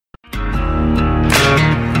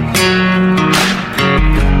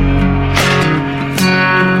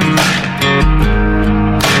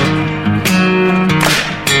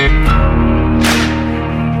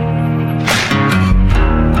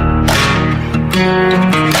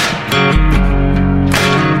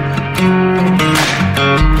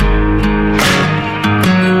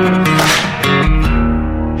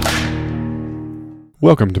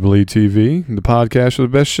Welcome to Bleed TV, the podcast for the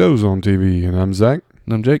best shows on TV. And I'm Zach.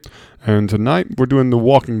 And I'm Jake. And tonight we're doing The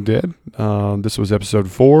Walking Dead. This was episode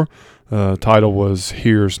 4. Title was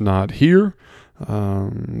Here's Not Here.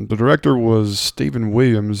 The director was Stephen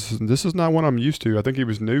Williams. This is not one I'm used to. I think he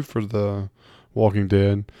was new for The Walking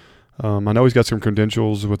Dead. I know he's got some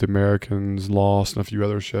credentials with Americans, Lost, and a few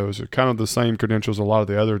other shows. They're kind of the same credentials a lot of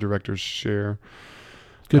the other directors share.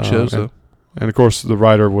 Good shows, though. And, of course, the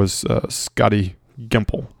writer was Scotty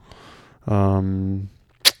Gimple. So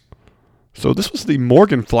this was the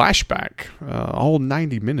Morgan flashback, all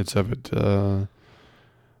 90 minutes of it.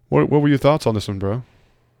 What were your thoughts on this one, bro?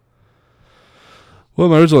 Well,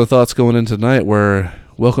 my original thoughts going into tonight were,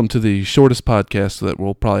 welcome to the shortest podcast that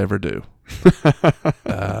we'll probably ever do.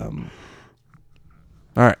 All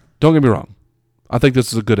right, don't get me wrong. I think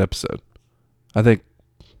this is a good episode. I think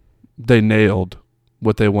they nailed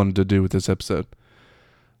what they wanted to do with this episode.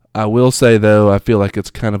 I will say, though, I feel like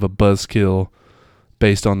it's kind of a buzzkill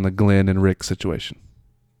based on the Glenn and Rick situation.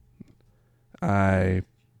 I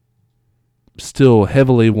still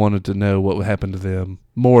heavily wanted to know what would happen to them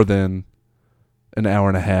more than an hour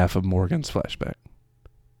and a half of Morgan's flashback.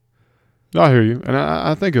 I hear you, and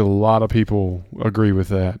I think a lot of people agree with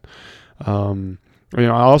that. I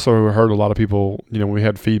also heard a lot of people, when we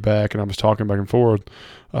had feedback and I was talking back and forth,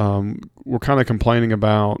 we're kind of complaining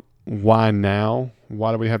about why now?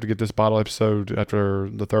 Why do we have to get this bottle episode after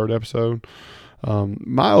the third episode?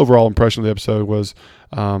 My overall impression of the episode was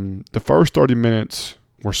the first 30 minutes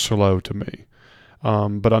were slow to me.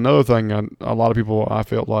 But another thing a lot of people I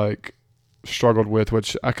felt like struggled with,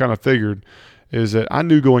 which I kind of figured, is that I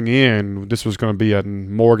knew going in this was going to be a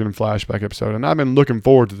Morgan flashback episode, and I've been looking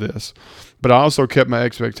forward to this. But I also kept my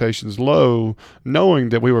expectations low, knowing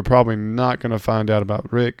that we were probably not going to find out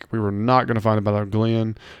about Rick. We were not going to find out about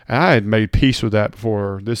Glenn. And I had made peace with that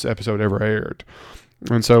before this episode ever aired.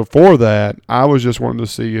 And so for that, I was just wanting to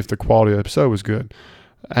see if the quality of the episode was good.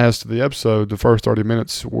 As to the episode, the first 30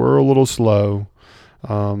 minutes were a little slow.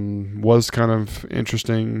 Was kind of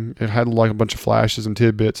interesting. It had like a bunch of flashes and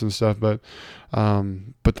tidbits and stuff, but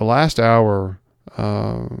the last hour,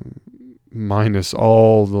 minus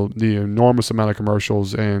all the enormous amount of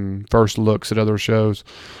commercials and first looks at other shows,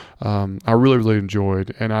 I really, really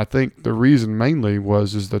enjoyed. And I think the reason mainly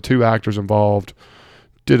is the two actors involved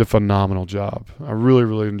did a phenomenal job. I really,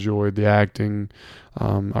 really enjoyed the acting.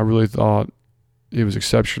 I really thought it was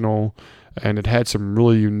exceptional. And it had some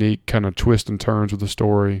really unique kind of twists and turns with the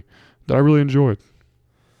story that I really enjoyed.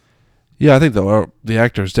 Yeah, I think the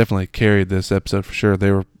actors definitely carried this episode for sure. They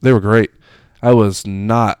were great. I was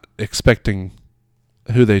not expecting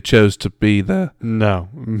who they chose to be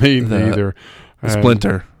neither.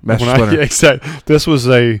 Splinter, Master Splinter. Exactly. This was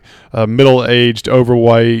a middle-aged,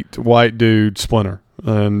 overweight white dude, Splinter,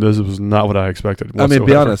 and this was not what I expected whatsoever. I mean,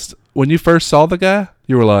 be honest. When you first saw the guy,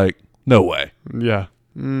 you were like, "No way." Yeah.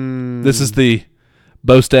 This is the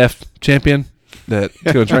Bo Staff champion that's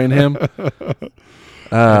going to train him.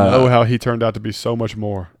 How he turned out to be so much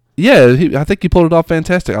more. Yeah, I think he pulled it off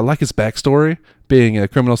fantastic. I like his backstory, being a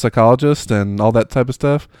criminal psychologist and all that type of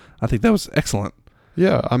stuff. I think that was excellent.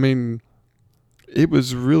 Yeah, I mean, it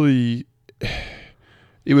was an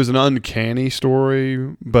uncanny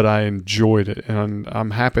story, but I enjoyed it, and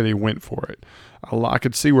I'm happy they went for it. I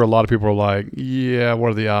could see where a lot of people are like, yeah, what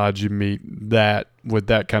are the odds you meet that with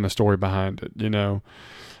that kind of story behind it,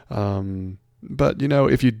 But,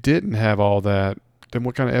 if you didn't have all that, then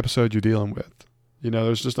what kind of episode you dealing with?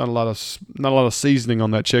 There's just not a lot of seasoning on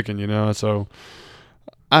that chicken, so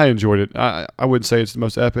I enjoyed it. I wouldn't say it's the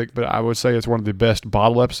most epic, but I would say it's one of the best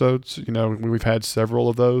bottle episodes. We've had several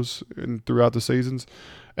of those throughout the seasons,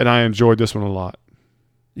 and I enjoyed this one a lot.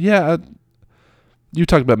 Yeah, you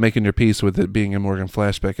talked about making your peace with it being a Morgan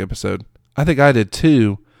flashback episode. I think I did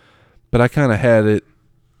too, but I kind of had it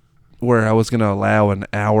where I was going to allow an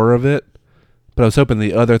hour of it, but I was hoping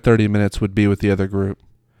the other 30 minutes would be with the other group.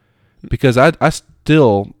 Because I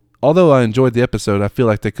still, although I enjoyed the episode, I feel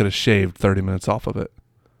like they could have shaved 30 minutes off of it.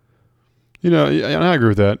 And I agree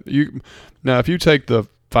with that. Now, if you take the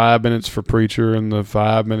 5 minutes for Preacher and the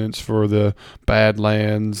 5 minutes for the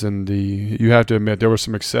Badlands you have to admit there was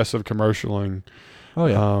some excessive commercialing. Oh,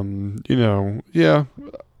 yeah. Yeah,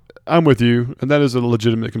 I'm with you. And that is a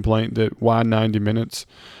legitimate complaint that why 90 minutes?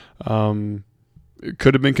 It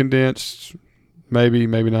could have been condensed. Maybe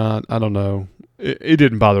not. I don't know. It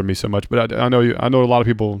didn't bother me so much, but I know a lot of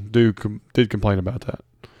people did complain about that.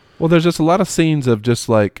 Well, there's just a lot of scenes of just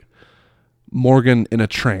like Morgan in a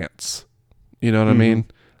trance. You know what I mean?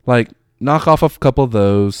 Like, knock off a couple of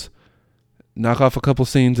those. Knock off a couple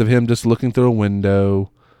scenes of him just looking through a window.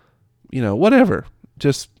 Whatever.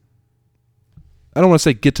 Just I don't want to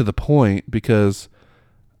say get to the point, because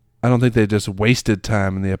I don't think they just wasted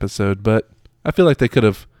time in the episode, but I feel like they could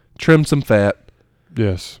have trimmed some fat,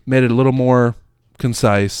 Yes. made it a little more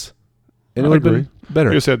concise, and it would have been better.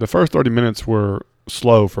 Like I said, the first 30 minutes were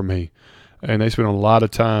slow for me, and they spent a lot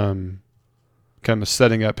of time kind of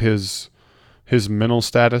setting up his mental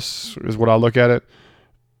status is what I look at it.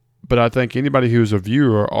 But I think anybody who's a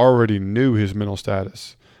viewer already knew his mental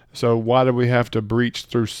status. So why did we have to breach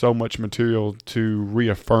through so much material to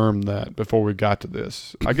reaffirm that before we got to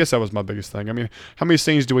this? I guess that was my biggest thing. I mean, how many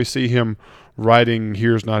scenes do we see him writing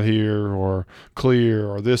 "here's not here" or "clear"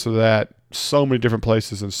 or this or that? So many different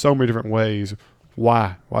places in so many different ways.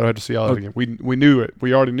 Why? Why do I have to see all that again? We knew it.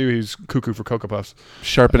 We already knew he's cuckoo for Cocoa Puffs.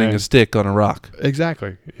 Sharpening a stick on a rock.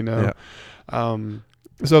 Exactly. You know. Yeah.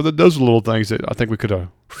 So those are little things that I think we could have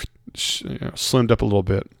slimmed up a little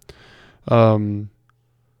bit. But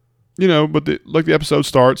the episode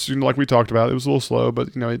starts, like we talked about, it was a little slow, but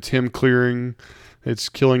it's him clearing, it's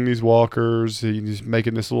killing these walkers. He's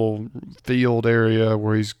making this little field area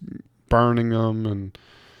where he's burning them and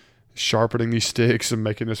sharpening these sticks and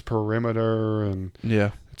making this perimeter, and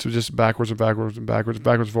it's just backwards and backwards and backwards and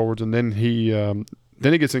backwards and forwards, and then he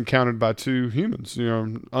gets encountered by two humans,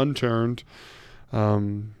 unturned.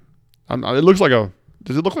 It looks like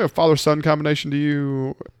does it look like a father-son combination to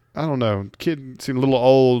you? I don't know. Kid seemed a little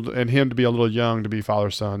old, and him to be a little young to be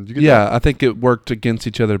father-son. I think it worked against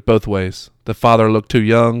each other both ways. The father looked too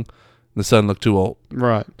young, the son looked too old.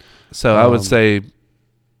 Right. So I would say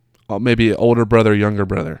maybe older brother, younger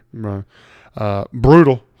brother. Right.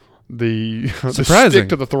 Brutal. The stick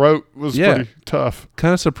to the throat was pretty tough.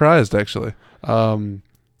 Kind of surprised, actually.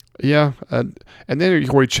 Yeah. And then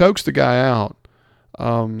where he chokes the guy out,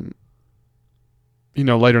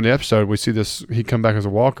 later in the episode, we see this, he come back as a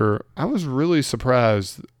walker. I was really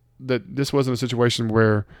surprised that this wasn't a situation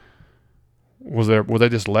where were they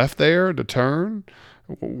just left there to turn?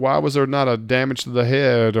 Why was there not a damage to the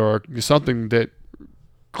head or something that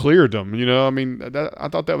cleared them? I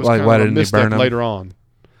thought that was like, kind of a misstep later on.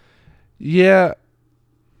 Yeah.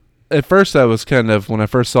 At first, I was kind of, when I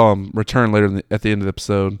first saw him return later at the end of the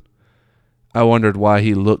episode, I wondered why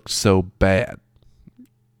he looked so bad.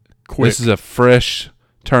 Quick. This is a fresh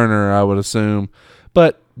Turner, I would assume,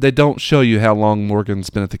 but they don't show you how long Morgan's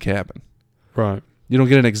been at the cabin. Right. You don't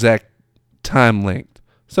get an exact time length.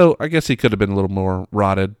 So I guess he could have been a little more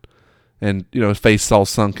rotted and, his face all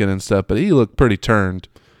sunken and stuff, but he looked pretty turned.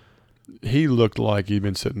 He looked like he'd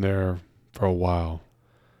been sitting there for a while.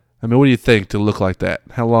 I mean, what do you think to look like that?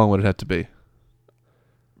 How long would it have to be?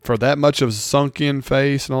 For that much of sunk-in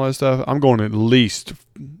face and all that stuff, I'm going at least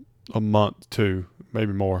a month, 2,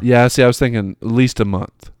 maybe more. Yeah, see, I was thinking at least a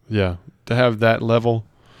month. Yeah, to have that level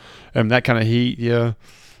and that kind of heat, yeah.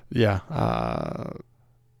 I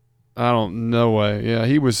don't know way. Yeah,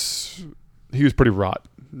 he was pretty rot,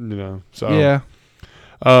 So yeah.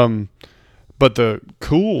 But the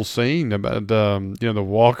cool scene about the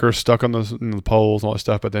walker stuck on the poles and all that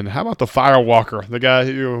stuff. But then how about the fire walker, the guy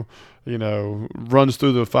who runs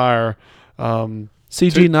through the fire?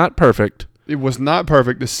 CG not perfect. It was not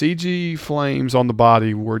perfect. The CG flames on the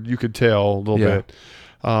body were, you could tell a little bit.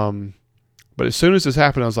 But as soon as this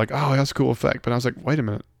happened, I was like, oh, that's a cool effect. But I was like, wait a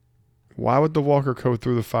minute. Why would the walker go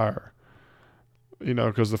through the fire?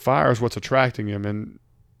 Because the fire is what's attracting him. And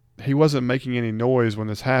he wasn't making any noise when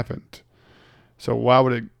this happened. So why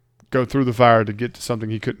would it go through the fire to get to something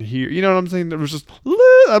he couldn't hear? You know what I'm saying? There was just,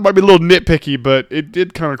 that might be a little nitpicky, but it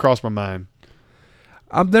did kind of cross my mind.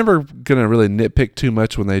 I'm never going to really nitpick too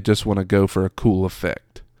much when they just want to go for a cool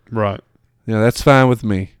effect. Right. That's fine with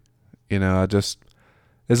me. I just,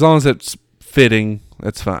 as long as it's fitting,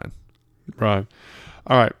 that's fine. Right.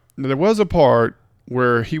 All right. Now, there was a part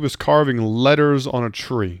where he was carving letters on a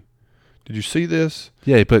tree. Did you see this?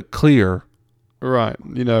 Yeah, he put clear. Right.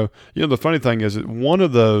 The funny thing is that one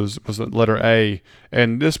of those was the letter A,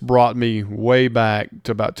 and this brought me way back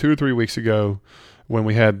to about 2 or 3 weeks ago when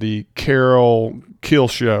we had the Carol kill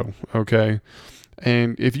show, okay?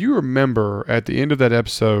 And if you remember, at the end of that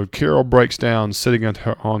episode, Carol breaks down sitting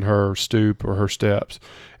on her stoop or her steps,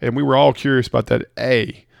 and we were all curious about that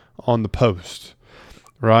A on the post,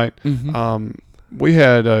 right? Mm-hmm. We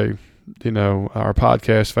had our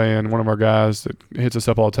podcast fan, one of our guys that hits us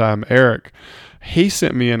up all the time, Eric. He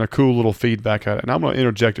sent me in a cool little feedback at it, and I'm going to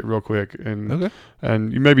interject it real quick, and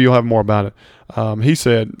maybe you'll have more about it. He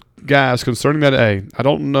said, guys, concerning that A, I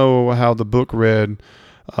don't know how the book read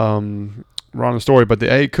Ron's story, but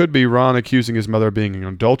the A could be Ron accusing his mother of being an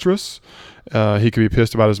adulteress. He could be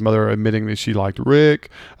pissed about his mother admitting that she liked Rick.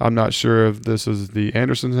 I'm not sure if this is the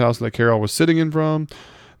Anderson's house that Carol was sitting in from.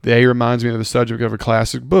 The A reminds me of the subject of a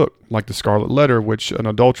classic book, like The Scarlet Letter, which an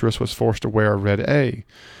adulteress was forced to wear a red A.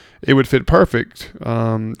 It would fit perfect.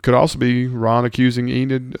 Could also be Ron accusing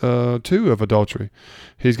Enid, too, of adultery.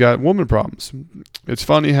 He's got woman problems. It's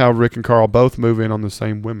funny how Rick and Carl both move in on the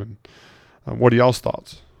same women. What are y'all's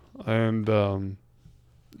thoughts? And,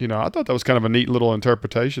 I thought that was kind of a neat little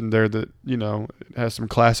interpretation there that, it has some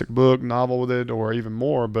classic book, novel with it, or even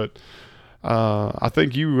more. But I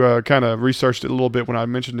think you kind of researched it a little bit when I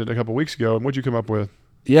mentioned it a couple weeks ago. And what'd you come up with?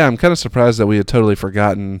 Yeah, I'm kind of surprised that we had totally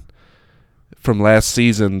forgotten from last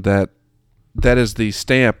season that is the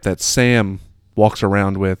stamp that Sam walks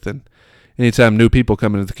around with. And anytime new people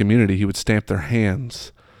come into the community, he would stamp their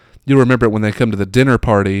hands. You'll remember it when they come to the dinner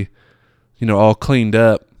party, all cleaned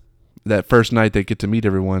up. That first night they get to meet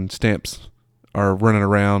everyone, stamps are running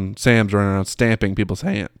around. Sam's running around stamping people's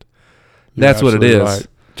hand. That's what it is. Right.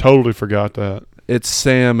 Totally forgot that. It's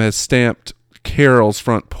Sam has stamped Carol's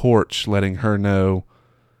front porch, letting her know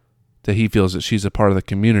that he feels that she's a part of the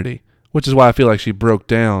community, which is why I feel like she broke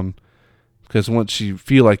down, because once you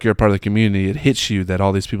feel like you're a part of the community, it hits you that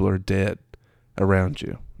all these people are dead around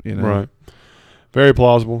you. Right. Very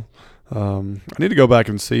plausible. I need to go back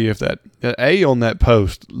and see if that A on that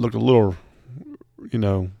post looked a little,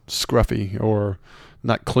 scruffy or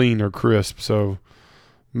not clean or crisp. So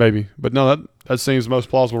maybe, but no, that seems most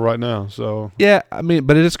plausible right now. So yeah, I mean,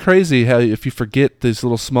 but it is crazy how if you forget this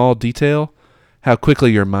little small detail, how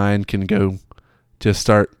quickly your mind can go, just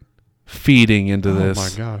start feeding into this. Oh my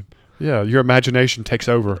God! Yeah, your imagination takes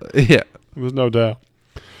over. Yeah, there's no doubt.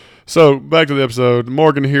 So back to the episode.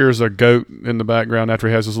 Morgan hears a goat in the background after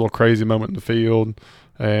he has this little crazy moment in the field,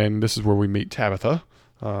 and this is where we meet Tabitha.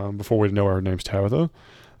 Before we know her name's Tabitha,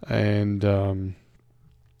 and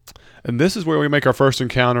this is where we make our first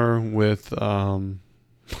encounter with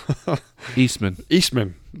Eastman.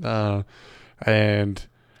 And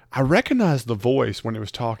I recognized the voice when it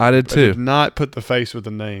was talking. I did too. I did not put the face with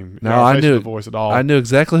the name. No, I knew the voice at all. I knew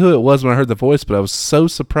exactly who it was when I heard the voice, but I was so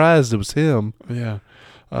surprised it was him. Yeah.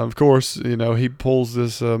 Of course, he pulls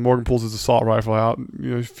this, Morgan pulls his assault rifle out,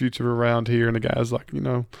 shoots it around here, and the guy's like,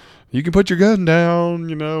 you can put your gun down,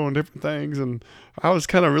 and different things. And I was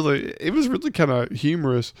it was really kind of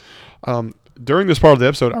humorous. During this part of the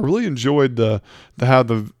episode, I really enjoyed how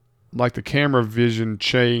the camera vision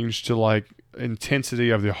changed to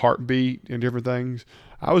intensity of the heartbeat and different things.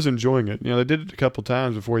 I was enjoying it. They did it a couple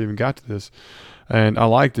times before we even got to this, and I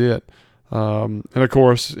liked it. And of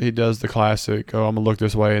course, he does the classic, I'm going to look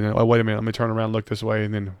this way, and then, wait a minute, let me turn around and look this way,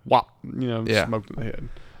 and then, whop, smoked in the head.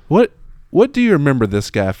 What do you remember this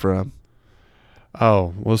guy from?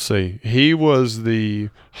 Oh, we'll see. He was the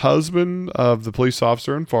husband of the police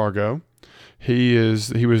officer in Fargo. He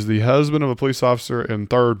was the husband of a police officer in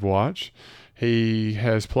Third Watch. He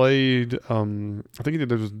has played, I think he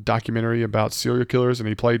did a documentary about serial killers, and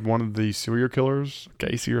he played one of the serial killers,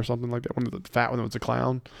 Gacy or something like that, one of the fat one that was a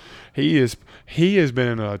clown. He has been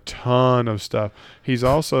in a ton of stuff. He's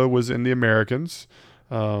also was in The Americans.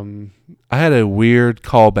 I had a weird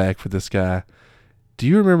callback for this guy. Do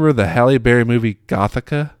you remember the Halle Berry movie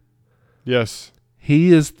Gothika? Yes.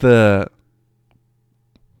 He is the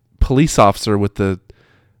police officer with the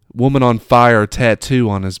woman on fire tattoo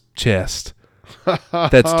on his chest.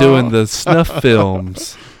 That's doing the snuff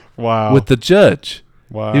films. Wow. With the judge.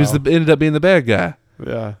 Wow. He ended up being the bad guy.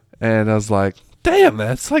 Yeah. And I was like, damn,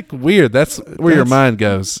 that's weird. That's where your mind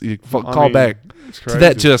goes. You call back to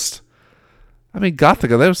that just. I mean,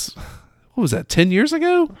 Gothika, that was, what was that, 10 years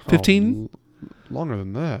ago? 15? Longer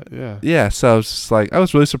than that, yeah. Yeah, so I was just I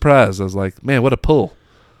was really surprised. I was like, man, what a pull.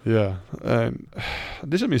 Yeah. And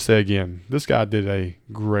let me say again, this guy did a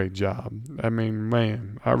great job. I mean,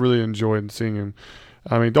 man, I really enjoyed seeing him.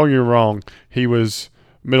 I mean, don't get me wrong, he was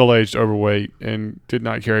middle-aged, overweight, and did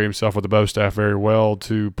not carry himself with the bow staff very well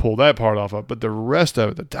to pull that part off of. But the rest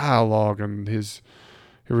of it, the dialogue and his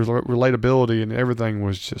relatability and everything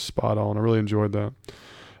was just spot on. I really enjoyed that.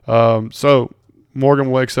 So Morgan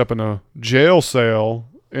wakes up in a jail cell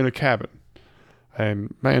in a cabin.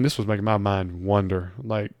 And, man, this was making my mind wonder.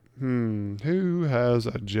 Who has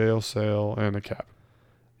a jail cell and a cabin?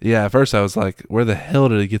 Yeah, at first I was like, where the hell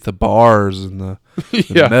did he get the bars and the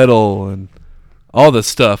metal and all this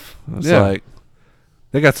stuff? I was like,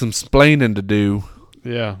 they got some splaining to do.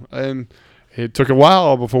 Yeah, and it took a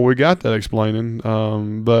while before we got that explaining,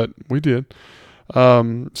 but we did.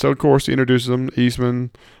 So, of course, he introduces them.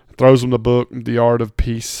 Eastman throws them the book, The Art of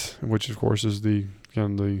Peace, which, of course, is the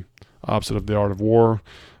opposite of The Art of War,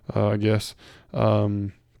 I guess. I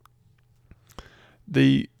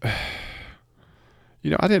didn't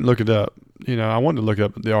look it up. I wanted to look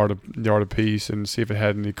up the art of peace and see if it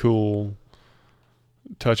had any cool,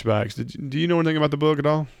 touchbacks. Do you know anything about the book at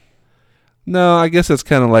all? No, I guess it's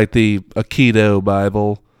kind of like the Aikido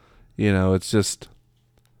Bible. You know, it's just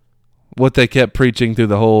what they kept preaching through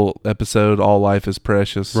the whole episode. All life is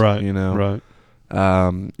precious. Right. You know. Right.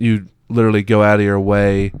 You literally go out of your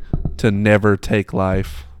way to never take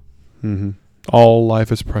life. Mm-hmm. All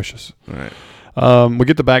life is precious. Right. We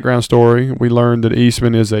get the background story. We learned that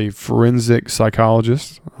Eastman is a forensic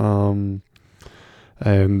psychologist. And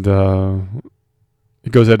he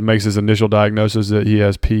goes ahead and makes his initial diagnosis that he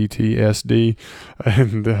has PTSD.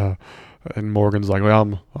 And Morgan's like,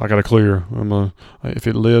 well, I got to clear. If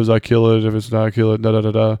it lives, I kill it. If it's not, I kill it. Da da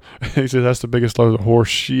da da. He says that's the biggest load of horse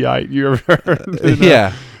shite you ever heard.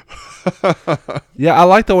 Yeah. Yeah, I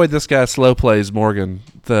like the way this guy slow plays Morgan.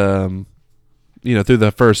 Through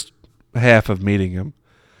the first half of meeting him,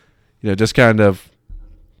 just kind of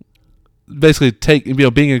basically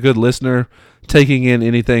being a good listener, taking in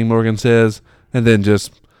anything Morgan says, and then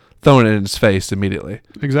just throwing it in his face immediately.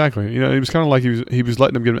 Exactly. He was kind of like he was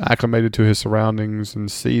letting him get acclimated to his surroundings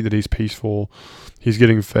and see that he's peaceful, he's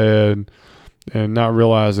getting fed, and not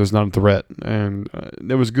realize there's not a threat. And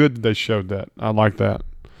it was good that they showed that. I like that.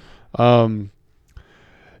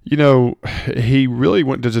 He really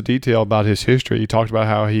went into detail about his history. He talked about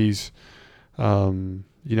how he's interviewed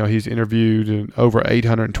over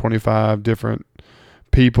 825 different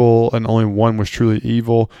people, and only one was truly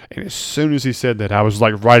evil. And as soon as he said that, I was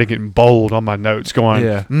like writing it in bold on my notes,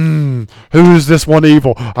 going, who is this one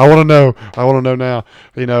evil? I want to know now.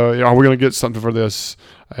 Are we going to get something for this?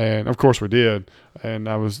 And of course we did, and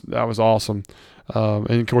that was awesome. And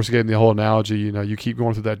of course he gave me the whole analogy. You keep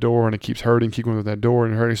going through that door and it keeps hurting, keep going through that door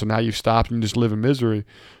and hurting. So now you've stopped and you just live in misery.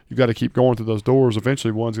 You've got to keep going through those doors.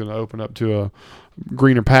 Eventually one's going to open up to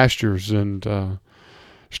greener pastures. And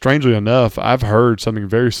strangely enough, I've heard something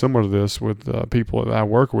very similar to this with people that I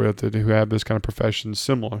work with who have this kind of profession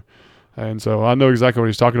similar. And so I know exactly what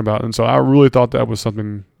he's talking about. And so I really thought that was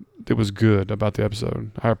something that was good about the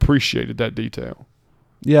episode. I appreciated that detail.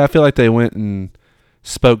 Yeah, I feel like they went and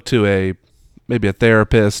spoke to maybe a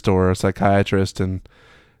therapist or a psychiatrist and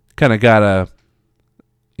kind of got a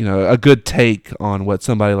good take on what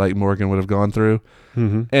somebody like Morgan would have gone through.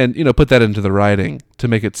 Mm-hmm. And, put that into the writing to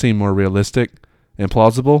make it seem more realistic and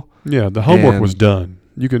plausible. Yeah, the homework was done.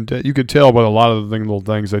 You could tell by a lot of the little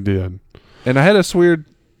things they did. And I had a weird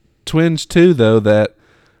twinge too, though, that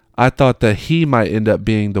I thought that he might end up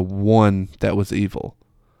being the one that was evil.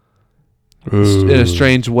 Ooh. In a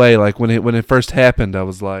strange way. Like when it first happened, I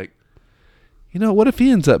was like, what if he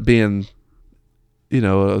ends up being,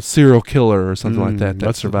 a serial killer or something like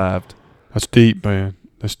that survived? That's deep, man.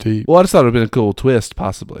 That's deep. Well, I just thought it would have been a cool twist,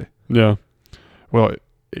 possibly. Yeah. Well,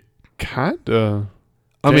 it kind of.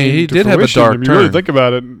 I mean, he did have a dark turn. You really think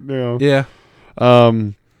about it. Yeah.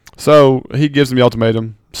 So he gives him the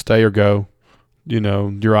ultimatum: stay or go.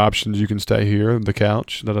 Your options: you can stay here, the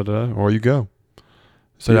couch, or you go.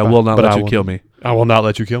 So I will not let you kill me. I will not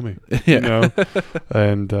let you kill me. Yeah.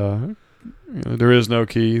 And there is no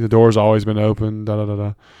key. The door's always been open.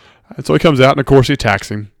 And so he comes out, and of course he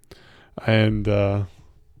attacks him, and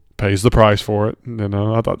pays the price for it.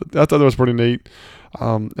 I thought that was pretty neat.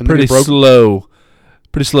 And pretty slow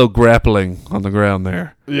grappling on the ground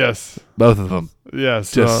there. Yes, both of them.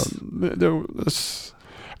 Yes,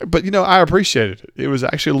 but I appreciated it. It was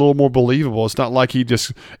actually a little more believable. It's not like he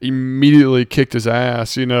just immediately kicked his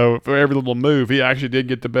ass. For every little move, he actually did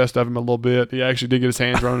get the best of him a little bit. He actually did get his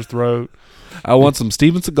hands around his throat. I want some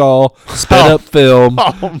Steven Seagal sped up film.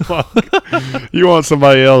 Oh my! You want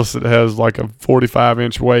somebody else that has like a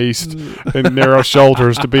 45-inch waist and narrow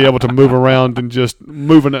shoulders to be able to move around and just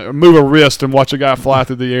move a wrist and watch a guy fly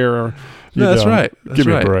through the air. That's right. Give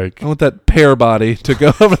me a break. I want that pear body to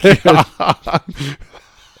go over there. Yes.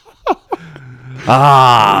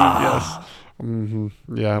 Mm-hmm.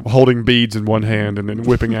 Yeah, holding beads in one hand and then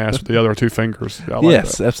whipping ass with the other two fingers. I like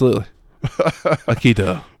yes, that. Absolutely.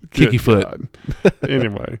 Akita, Kiki foot.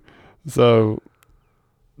 Anyway, so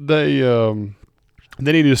they then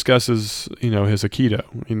he discusses his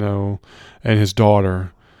Aikido, and his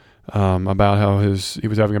daughter, about how he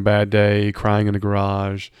was having a bad day, crying in the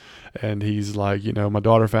garage, and he's like, my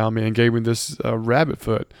daughter found me and gave me this rabbit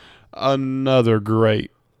foot. Another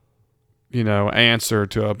great answer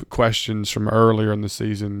to questions from earlier in the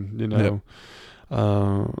season.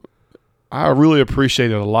 Yep. I really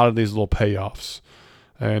appreciated a lot of these little payoffs,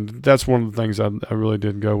 and that's one of the things I really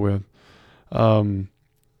did go with.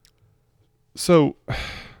 So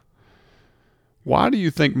why do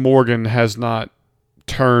you think Morgan has not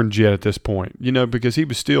turned yet at this point? Because he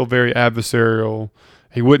was still very adversarial.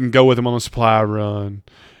 He wouldn't go with him on the supply run.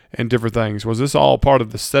 and different things. Was this all part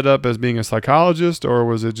of the setup as being a psychologist, or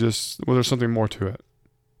was there something more to it?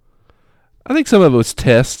 I think some of it was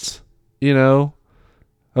tests.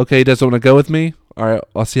 Okay, he doesn't want to go with me. All right,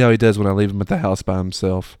 I'll see how he does when I leave him at the house by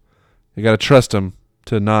himself. You got to trust him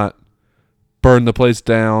to not burn the place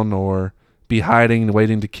down or be hiding and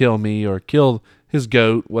waiting to kill me or kill his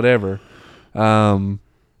goat, whatever. And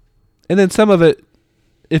then some of it,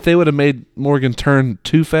 if they would have made Morgan turn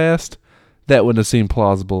too fast, that wouldn't have seemed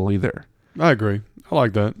plausible either. I agree. I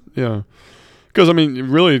like that. Yeah. Because, it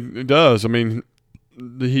really it does.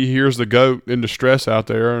 He hears the goat in distress out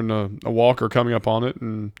there and a walker coming up on it,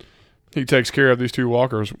 and he takes care of these two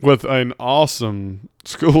walkers with an awesome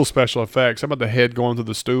school special effects. How about the head going through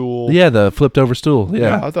the stool? Yeah, the flipped over stool.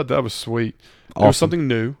 Yeah, I thought that was sweet. Awesome. It was something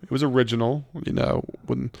new. It was original.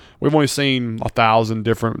 We've only seen 1,000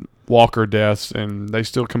 different walker deaths, and they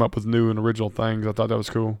still come up with new and original things. I thought that was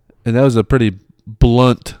cool. And that was a pretty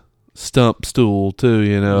blunt stump stool too.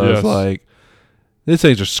 Yes. It's like these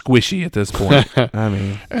things are squishy at this point.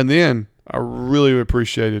 And then I really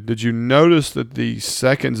appreciated. Did you notice that the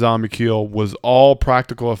second zombie kill was all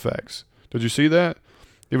practical effects? Did you see that?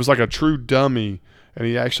 It was like a true dummy, and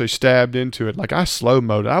he actually stabbed into it. Like, I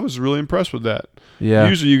slow-moed it. I was really impressed with that. Yeah.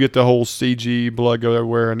 Usually you get the whole CG blood go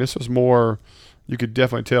everywhere, and this was more, you could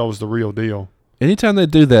definitely tell it was the real deal. Anytime they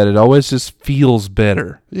do that, it always just feels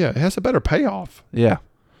better. Yeah, it has a better payoff. Yeah.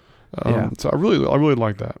 So I really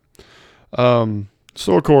like that.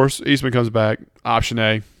 So of course Eastman comes back. Option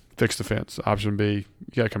A, fix the fence. Option B, you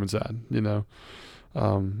gotta come inside. I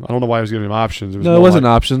don't know why he was giving him options. It wasn't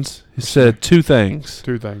options. He said two things.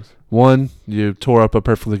 Two things. One, you tore up a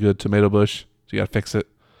perfectly good tomato bush, so you gotta fix it.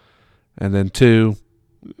 And then two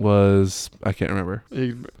was, I can't remember.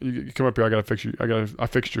 You come up here. I gotta fix you. I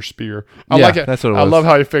fixed your spear. I Yeah, like it. that's what it was. I love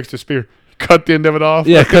how he fixed the spear. Cut the end of it off.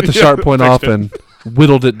 Yeah, cut the sharp point off it. and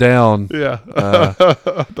whittled it down. Yeah.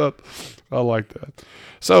 I like that.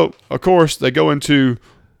 So, of course, they go into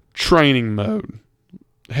training mode,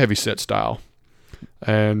 heavy set style,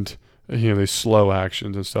 and these slow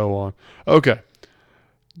actions and so on. Okay.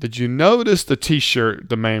 Did you notice the T-shirt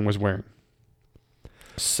the man was wearing?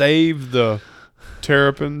 Save the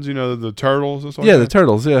terrapins, the turtles and stuff. Yeah, the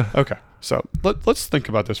turtles. Yeah. Okay. So let's think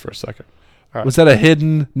about this for a second. All right. Was that a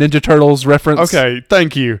hidden Ninja Turtles reference? Okay,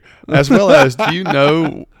 thank you. As well as, do you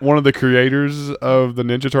know one of the creators of the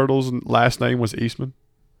Ninja Turtles' last name was Eastman?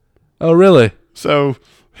 Oh, really? So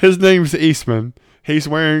his name's Eastman. He's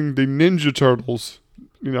wearing the Ninja Turtles,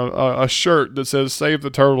 a shirt that says "Save the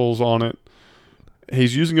Turtles" on it.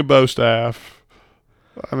 He's using a bow staff.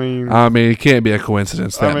 It can't be a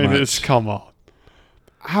coincidence that much. Come on.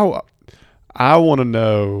 I want to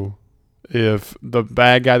know if the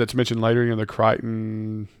bad guy that's mentioned later, the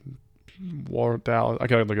Crichton Dallas, I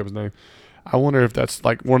gotta look up his name. I wonder if that's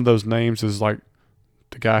like one of those names is like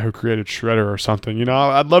the guy who created Shredder or something.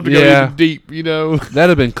 I'd love to go even deep. That'd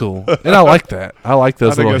have been cool, and I like that. I like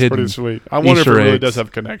those little hidden. Pretty sweet. I wonder Easter if it really eggs. does have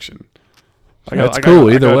a connection. That's cool.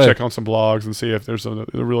 Either way, I gotta check on some blogs and see if there's a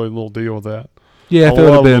really little deal with that. Yeah, I if it would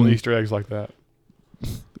have love been little Easter eggs like that.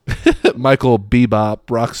 Michael Bebop,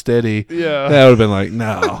 Rocksteady. Yeah, that would have been like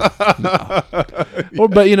no. Or,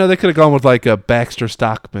 but they could have gone with like a Baxter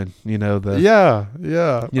Stockman. Yeah. I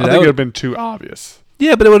think it would have been too obvious.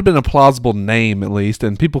 Yeah, but it would have been a plausible name at least,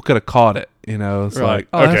 and people could have caught it. It's like,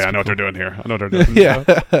 oh, okay, I know what they're doing here. I know what they're doing. Yeah,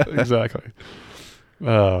 exactly.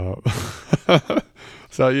 So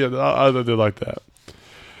yeah, I did like that.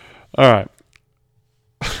 All right.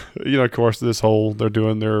 Of course, they're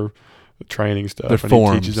doing their training stuff. Their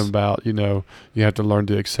forms. He teaches them about, you have to learn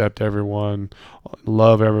to accept everyone,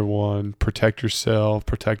 love everyone, protect yourself,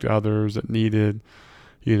 protect others that need it.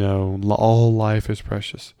 All life is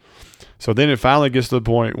precious. So then it finally gets to the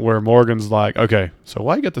point where Morgan's like, okay, so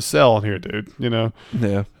why you got the cell in here, dude? Yeah.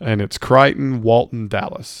 And it's Crichton, Walton,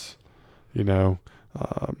 Dallas. Serial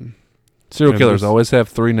killers always have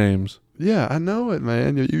three names. Yeah, I know it,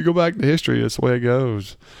 man. You go back to history, that's the way it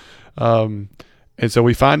goes. And so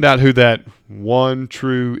we find out who that one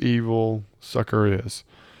true evil sucker is.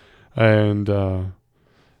 And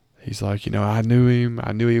he's like, I knew him.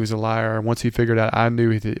 I knew he was a liar. Once he figured out I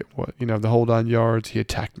knew the whole 9 yards, he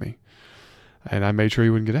attacked me. And I made sure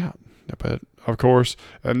he wouldn't get out. But, of course,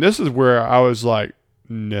 and this is where I was like,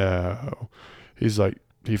 no. He's like,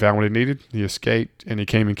 he found what he needed, he escaped, and he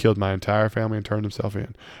came and killed my entire family and turned himself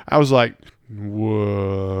in. I was like,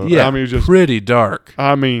 whoa. Yeah, just pretty dark.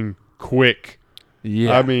 Quick.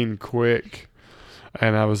 Yeah. Quick.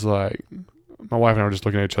 And I was like, my wife and I were just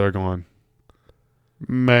looking at each other going,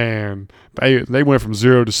 man, they went from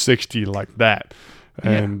 0 to 60 like that.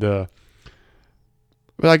 And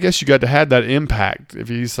But I guess you got to have that impact if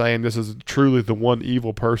he's saying this is truly the one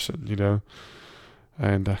evil person,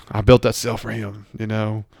 And I built that cell for him,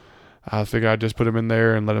 I figured I'd just put him in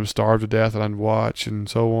there and let him starve to death, and I'd watch and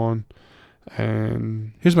so on.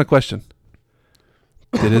 And here's my question: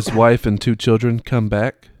 did his wife and 2 children come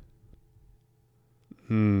back?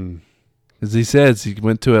 As he says, he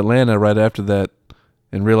went to Atlanta right after that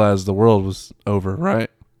and realized the world was over, right?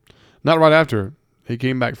 Not right after. He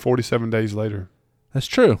came back 47 days later. That's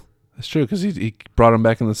true. That's true, because he brought him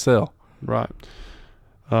back in the cell. Right.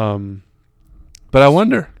 But I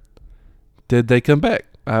wonder, did they come back?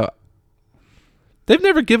 They've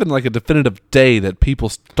never given like a definitive day that people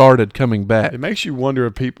started coming back. It makes you wonder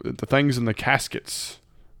if the things in the caskets,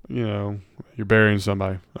 you're burying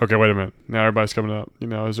somebody. Okay, wait a minute. Now everybody's coming up.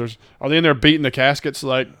 Are they in there beating the caskets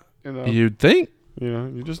like, You'd think.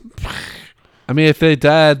 You just. I mean, if they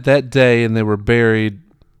died that day and they were buried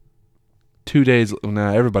 2 days,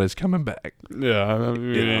 now everybody's coming back. Yeah. I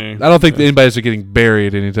don't think anybody's getting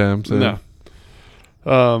buried anytime soon.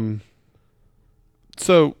 No.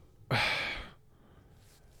 So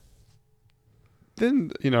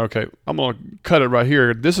then, okay, I'm going to cut it right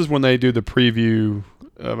here. This is when they do the preview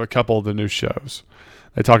of a couple of the new shows.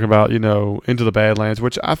 They talk about, Into the Badlands,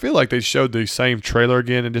 which I feel like they showed the same trailer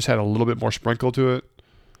again and just had a little bit more sprinkle to it.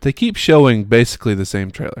 They keep showing basically the same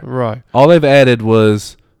trailer. Right. All they've added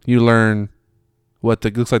was you learn what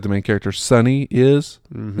looks like the main character, Sonny, is,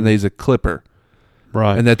 and that he's a clipper.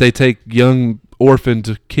 Right. And that they take young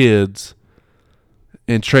orphaned kids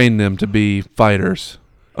and train them to be fighters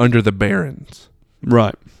under the barons.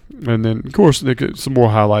 Right. And then, of course, they get some more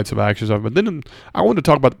highlights of actions of it. But then I wanted to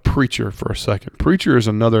talk about Preacher for a second. Preacher is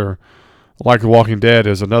another, like The Walking Dead,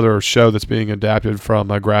 is another show that's being adapted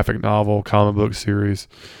from a graphic novel, comic book series.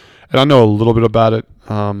 And I know a little bit about it.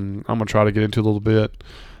 I'm going to try to get into it a little bit.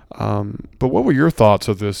 But what were your thoughts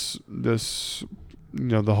of this,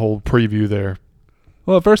 the whole preview there?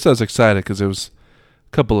 Well, at first I was excited because it was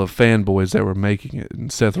a couple of fanboys that were making it,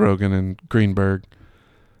 and Seth Rogen and Greenberg.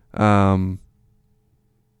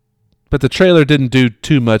 But the trailer didn't do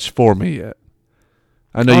too much for me yet.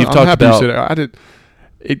 I know you've talked about. I did.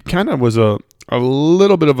 It kind of was a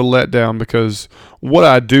little bit of a letdown because what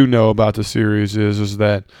I do know about the series is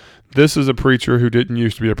that this is a preacher who didn't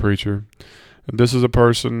used to be a preacher. This is a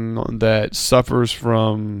person that suffers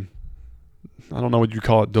from, I don't know what you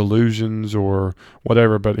call it, delusions or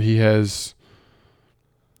whatever, but he has,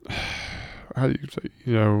 how do you say,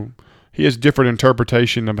 he has different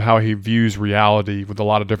interpretation of how he views reality with a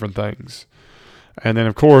lot of different things. And then,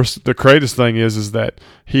 of course, the greatest thing is that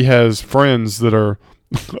he has friends that are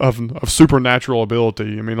of supernatural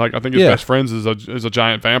ability. I mean, like, I think his best friends is a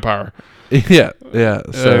giant vampire. Yeah.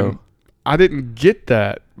 So I didn't get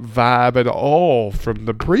that vibe at all from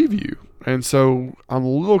the preview. And so I'm a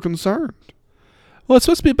little concerned. Well, it's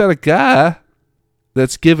supposed to be about a guy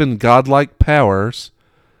that's given godlike powers,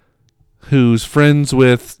 who's friends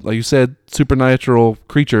with, like you said, supernatural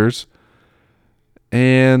creatures,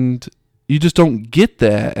 and you just don't get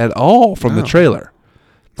that at all from the trailer.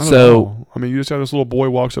 So, I mean, you just have this little boy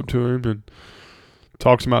walks up to him and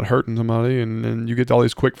talks about hurting somebody, and you get all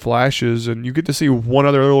these quick flashes, and you get to see one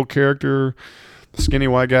other little character, the skinny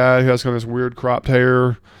white guy who has kind of this weird cropped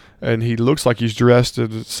hair, and he looks like he's dressed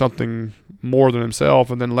as something more than himself.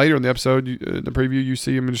 And then later in the episode, in the preview, you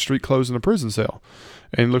see him in street clothes in a prison cell,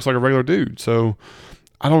 and he looks like a regular dude. So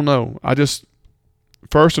I don't know.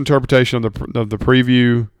 First interpretation of the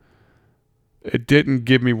preview, it didn't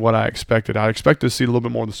give me what I expected. I expected to see a little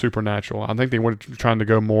bit more of the supernatural. I think they were trying to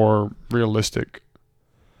go more realistic.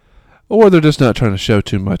 Or they're just not trying to show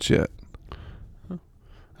too much yet.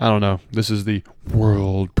 I don't know. This is the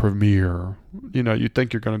world premiere. You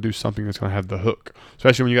think you're going to do something that's going to have the hook,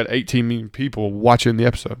 especially when you got 18 million people watching the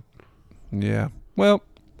episode. Yeah. Well,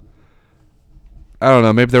 I don't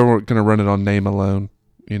know. Maybe they were going to run it on name alone,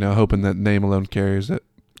 hoping that name alone carries it.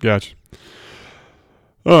 Gotcha.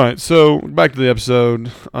 All right, so back to the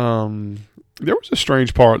episode. There was a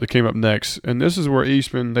strange part that came up next, and this is where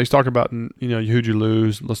Eastman, they talk about, who'd you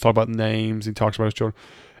lose? Let's talk about names. He talks about his children.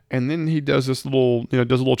 And then he does this little,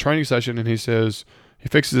 does a little training session, and he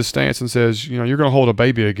fixes his stance and says, you're going to hold a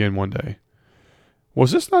baby again one day.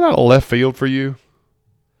 Was this not out of left field for you?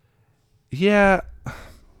 Yeah.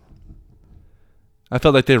 I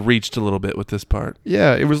felt like they reached a little bit with this part.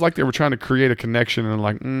 Yeah, it was like they were trying to create a connection and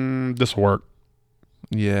like, this will work.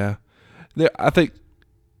 Yeah. I think,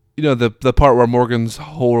 the part where Morgan's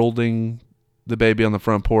holding the baby on the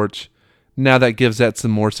front porch, now that gives that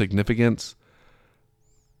some more significance.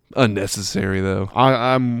 Unnecessary, though.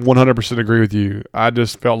 I'm 100% agree with you. I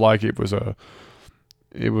just felt like it was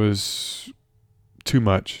too too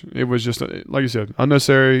much. It was just, like you said,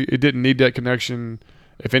 unnecessary. It didn't need that connection.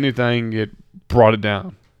 If anything, it brought it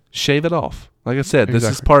down. Shave it off. Like I said, this is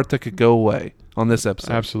Exactly. part that could go away on this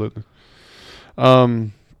episode. Absolutely.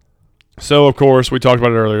 So, of course, we talked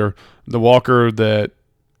about it earlier. The walker that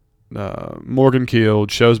Morgan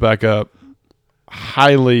killed shows back up,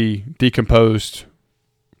 highly decomposed,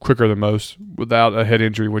 quicker than most, without a head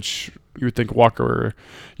injury, which you would think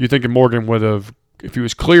Morgan would have, if he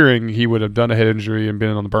was clearing, he would have done a head injury and been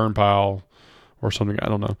on the burn pile or something. I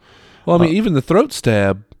don't know. Well, I mean, even the throat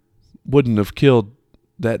stab wouldn't have killed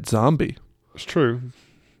that zombie. It's true.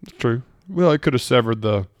 It's true. Well, it could have severed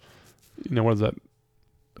the, what is that?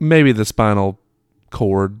 Maybe the spinal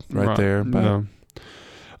cord right there. But No.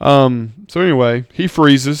 So anyway, he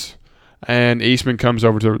freezes, and Eastman comes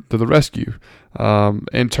over to the rescue,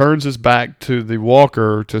 and turns his back to the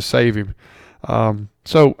walker to save him.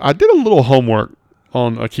 So I did a little homework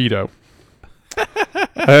on Aikido,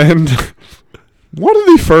 and one of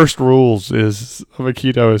the first rules of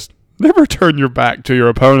Aikido is never turn your back to your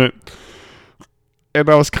opponent. And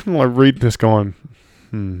I was kind of like reading this going,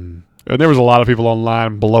 And there was a lot of people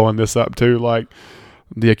online blowing this up too, like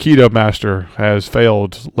the Aikido master has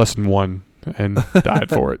failed lesson 1 and died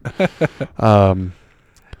for it.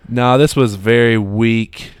 No, this was very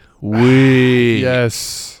weak.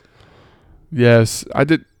 Yes. I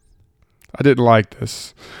didn't like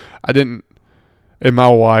this. And my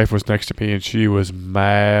wife was next to me and she was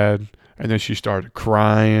mad, and then she started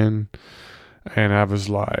crying, and I was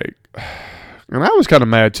like, and I was kind of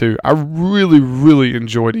mad too. I really, really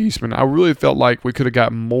enjoyed Eastman. I really felt like we could have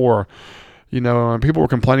got more. And people were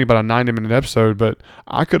complaining about a 90-minute episode, but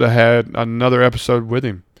I could have had another episode with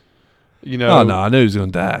him. Oh no, I knew he was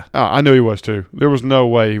going to die. I knew he was too. There was no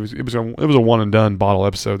way it was a one and done bottle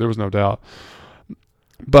episode. There was no doubt.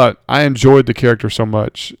 But I enjoyed the character so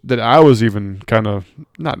much that I was even kind of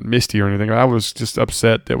not misty or anything. I was just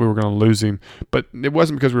upset that we were going to lose him. But it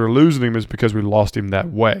wasn't because we were losing him; it's because we lost him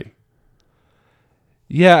that way.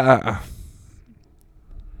 Yeah,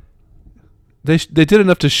 they did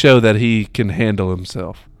enough to show that he can handle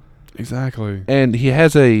himself. Exactly. And he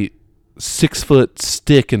has a 6-foot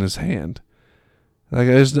stick in his hand. Like,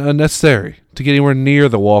 it's unnecessary to get anywhere near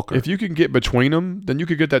the walker. If you can get between them, then you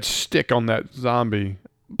could get that stick on that zombie.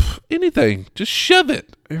 Anything, just shove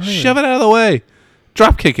it. Yeah. Shove it out of the way.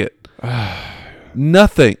 Drop kick it.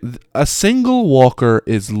 Nothing. A single walker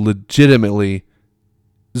is legitimately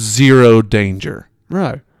zero danger.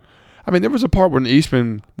 Right. I mean, there was a part when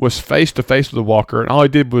Eastman was face to face with the walker, and all he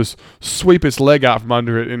did was sweep its leg out from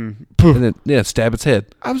under it and poof. And then, stab its head.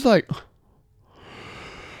 I was like,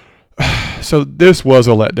 so this was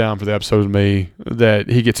a letdown for the episode to me, that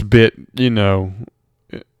he gets bit, in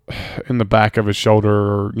the back of his shoulder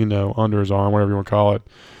or, under his arm, whatever you want to call it.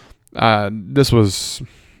 This was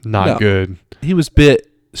not good. He was bit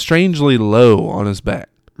strangely low on his back.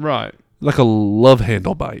 Right. Like a love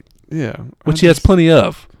handle bite. Yeah. Which he has plenty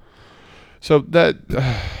of. So that,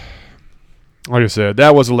 like I said,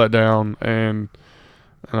 that was a letdown, and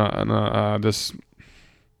this.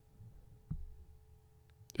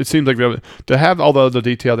 It seems like to have all the other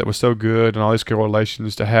detail that was so good and all these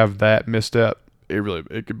correlations, to have that misstep,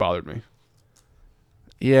 it bothered me.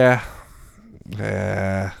 Yeah.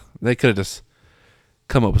 They could have just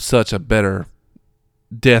come up with such a better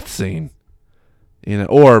death scene,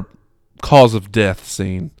 or cause of death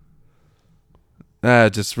scene.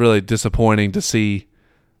 Just really disappointing to see,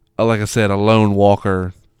 like I said, a lone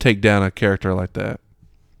walker take down a character like that.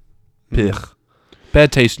 Ugh.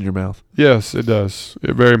 Bad taste in your mouth. Yes, it does.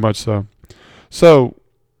 It very much so. So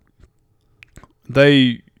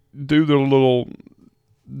they do their little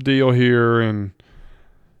deal here and,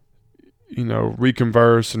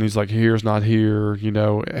 reconverse, and he's like, here's not here,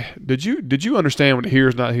 Did you understand what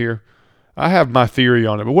here's not here? I have my theory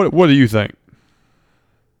on it, but what do you think?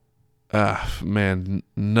 Man,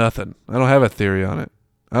 nothing. I don't have a theory on it.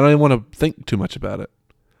 I don't even want to think too much about it.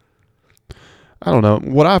 I don't know.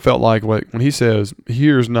 What I felt like when he says,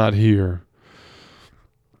 here's not here,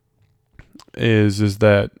 is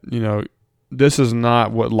that, this is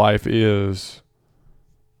not what life is.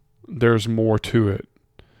 There's more to it.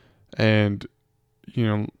 And,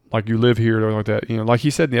 like you live here or like that, like he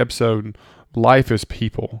said in the episode, life is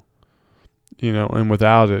people, and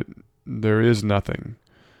without it, there is nothing.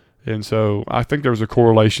 And so I think there was a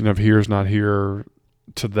correlation of here's not here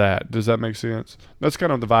to that. Does that make sense? That's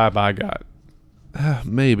kind of the vibe I got.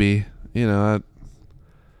 Maybe. I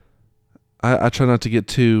try not to get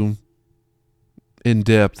too in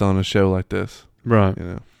depth on a show like this. Right.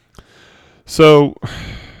 So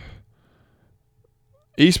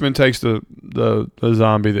Eastman takes the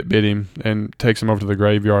zombie that bit him and takes him over to the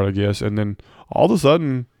graveyard, I guess. And then all of a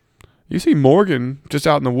sudden, you see Morgan just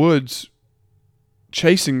out in the woods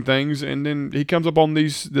chasing things, and then he comes up on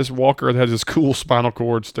this walker that has this cool spinal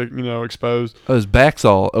cord exposed. Oh, his back's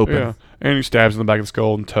all open. Yeah, and he stabs in the back of the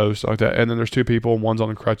skull and toast like that. And then there's two people, and one's on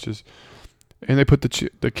the crutches, and they put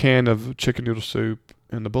the can of chicken noodle soup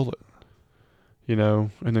in the bullet,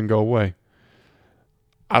 and then go away.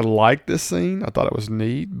 I liked this scene. I thought it was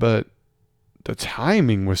neat, but the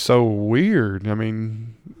timing was so weird. I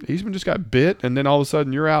mean, Eastman just got bit, and then all of a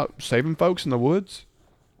sudden you're out saving folks in the woods.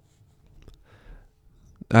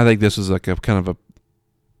 I think this was like a kind of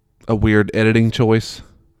a weird editing choice.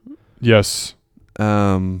 Yes.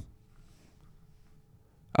 I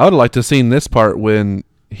would have liked to have seen this part when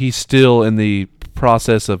he's still in the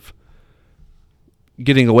process of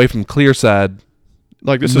getting away from Clearside.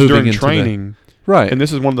 Like this is during training. Right. And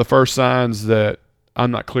this is one of the first signs that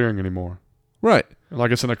I'm not clearing anymore. Right.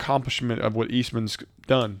 Like it's an accomplishment of what Eastman's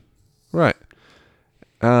done. Right.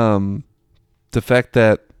 The fact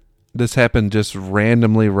that this happened just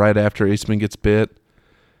randomly right after Eastman gets bit,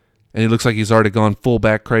 and he looks like he's already gone full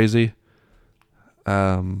back crazy.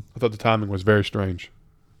 I thought the timing was very strange.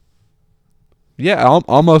 Yeah,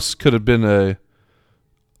 almost could have been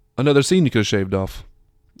another scene you could have shaved off.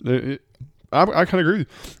 I kind of agree with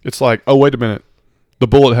you. It's like, oh, wait a minute. The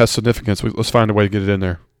bullet has significance. Let's find a way to get it in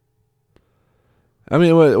there. I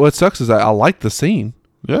mean, what sucks is I like the scene.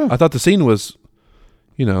 Yeah. I thought the scene was,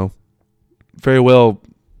 very well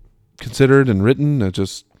considered and written. And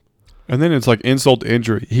then it's like insult to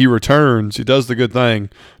injury. He returns. He does the good thing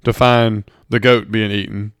to find the goat being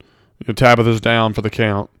eaten. Tabitha's down for the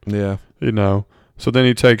count. Yeah. So then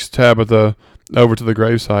he takes Tabitha over to the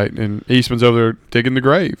gravesite, and Eastman's over there digging the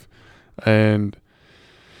grave. And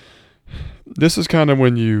this is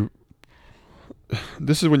when you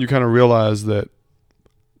kind of realize that,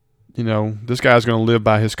 this guy's going to live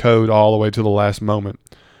by his code all the way to the last moment.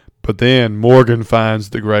 But then Morgan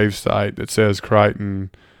finds the gravesite that says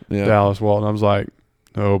Crichton, Dallas Walton. I was like,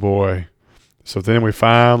 oh boy. So then we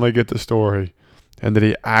finally get the story, and that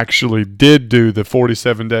he actually did do the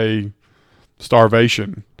 47-day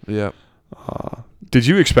starvation. Yeah. Did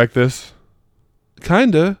you expect this?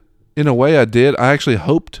 Kinda. In a way, I did. I actually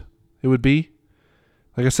hoped it would be.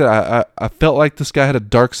 Like I said, I felt like this guy had a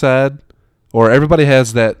dark side, or everybody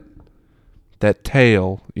has that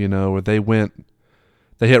tale, where they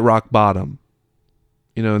hit rock bottom.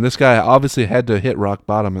 And this guy obviously had to hit rock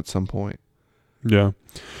bottom at some point. Yeah.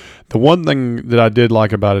 The one thing that I did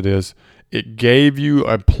like about it is it gave you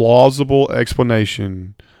a plausible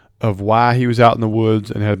explanation of why he was out in the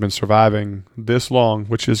woods and had been surviving this long,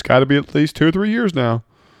 which has got to be at least 2 or 3 years now.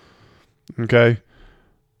 Okay.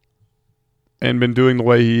 And been doing the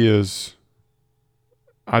way he is.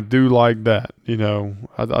 I do like that.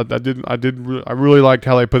 I really liked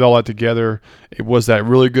how they put all that together. It was that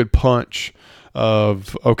really good punch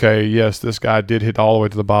of, okay, yes, this guy did hit all the way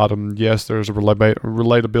to the bottom. Yes, there's a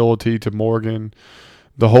relatability to Morgan,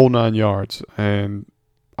 the whole 9 yards. And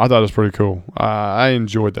I thought it was pretty cool. I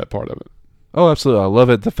enjoyed that part of it. Oh, absolutely. I love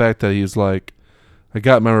it. The fact that he's like, I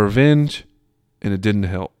got my revenge and it didn't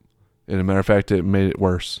help. And as a matter of fact, it made it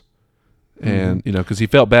worse. And, because he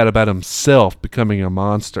felt bad about himself becoming a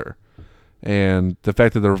monster. And the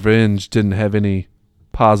fact that the revenge didn't have any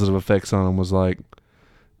positive effects on him was like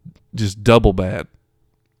just double bad.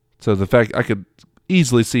 So the fact I could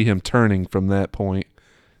easily see him turning from that point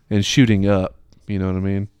and shooting up. You know what I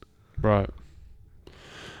mean? Right.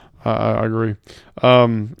 I agree.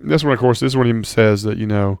 This one, of course, this is when he says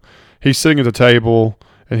that, he's sitting at the table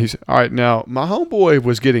and he's, all right, now my homeboy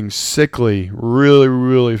was getting sickly really,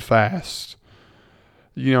 really fast.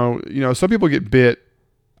 Some people get bit.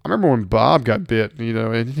 I remember when Bob got bit,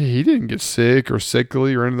 and he didn't get sick or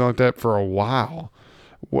sickly or anything like that for a while.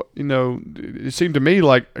 It seemed to me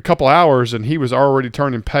like a couple hours and he was already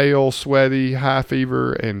turning pale, sweaty, high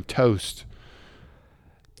fever, and toast.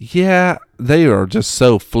 Yeah, they are just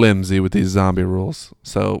so flimsy with these zombie rules.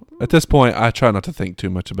 So at this point, I try not to think too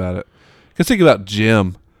much about it. Because think about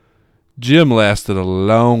Jim. Jim lasted a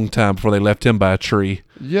long time before they left him by a tree.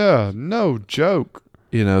 Yeah, no joke.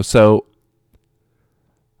 So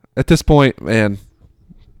at this point, man,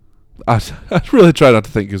 I really try not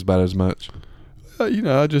to think about it as much.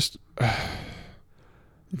 I just,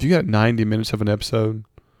 if you got 90 minutes of an episode,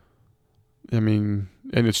 and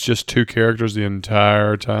it's just 2 characters the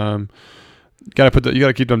entire time, you got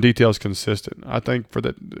to keep them details consistent. I think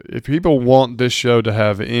if people want this show to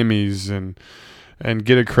have Emmys and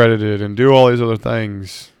get accredited and do all these other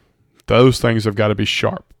things, those things have got to be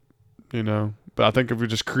sharp, But But I think if we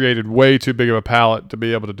just created way too big of a palette to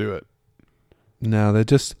be able to do it. No, they're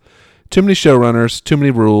just too many showrunners, too many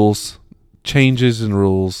rules, changes in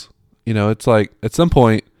rules. You know, it's like at some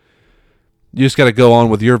point you just got to go on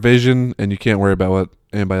with your vision, and you can't worry about what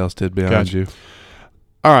anybody else did behind Gotcha. you.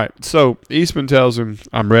 All right, so Eastman tells him,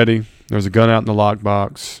 I'm ready. There's a gun out in the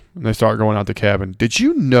lockbox, and they start going out the cabin. Did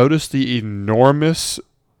you notice the enormous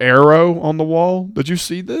arrow on the wall? Did you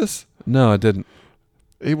see this? No, I didn't.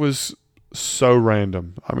 It was so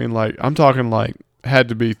random. I mean, like, I'm talking like had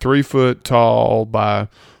to be 3 foot tall by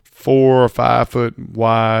 4 or 5 foot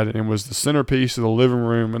wide, and was the centerpiece of the living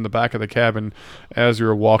room in the back of the cabin as you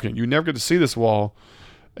were walking. You never get to see this wall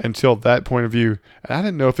until that point of view. And I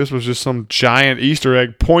didn't know if this was just some giant Easter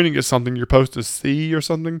egg pointing at something you're supposed to see or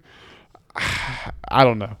something. I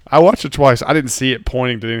don't know. I watched it twice. I didn't see it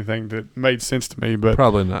pointing to anything that made sense to me, but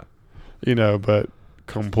Probably not. but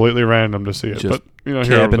completely random to see it. Just but here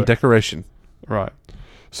cabin over there. decoration. Right.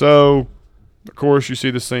 So, of course, you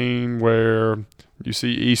see the scene where you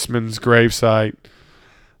see Eastman's gravesite,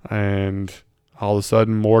 and all of a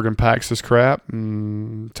sudden Morgan packs his crap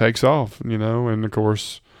and takes off, and of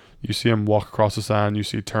course you see him walk across the sign, you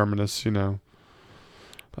see Terminus, Do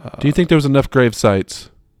you think there was enough grave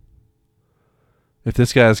sites? If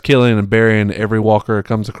this guy's killing and burying every walker that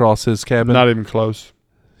comes across his cabin, Not even close.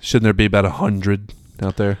 shouldn't there be about 100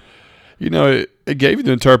 out there? It gave you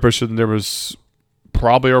the interpretation there was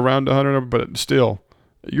probably around 100, but still,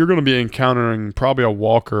 you're going to be encountering probably a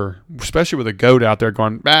walker, especially with a goat out there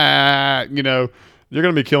going, bah, you're going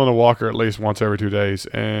to be killing a walker at least once every 2 days.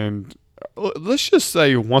 And let's just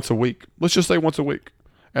say once a week.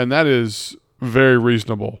 And that is very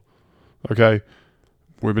reasonable. Okay.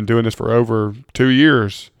 We've been doing this for over 2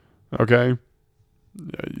 years. Okay.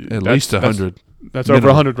 At least 100. That's minimum. over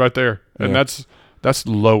 100 right there. And Yeah. that's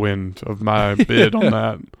low end of my bid on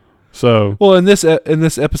that. So, Well, in this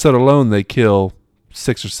episode alone, they kill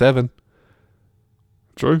 6 or 7.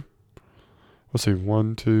 true. Let's see.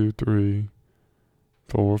 1, 2, 3,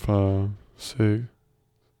 4, 5, 6.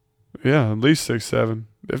 Yeah, at least 6, 7,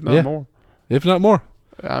 if not Yeah. more. If not more.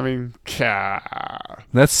 I mean,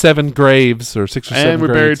 That's 7 graves or 6 or 7 and we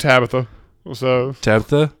graves. buried Tabitha. So,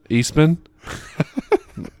 Tabitha, Eastman.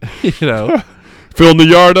 filling the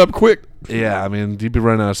yard up quick. Yeah, I mean, you'd be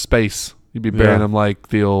running out of space. You'd be burying Yeah. them like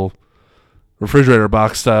the old refrigerator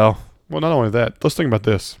box style. Well, not only that, let's think about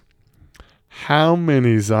this. How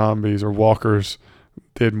many zombies or walkers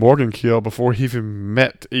did Morgan kill before he even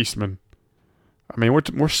met Eastman? I mean,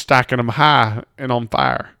 we're stacking them high and on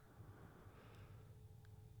fire.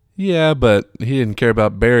 Yeah, but he didn't care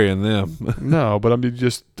about burying them. No, but I mean,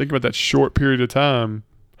 just think about that short period of time,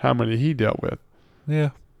 how many he dealt with. Yeah.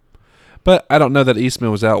 But I don't know that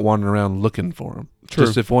Eastman was out wandering around looking for him. True.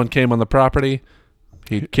 Just if one came on the property,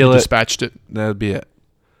 he'd kill he it. dispatched it. That'd be it.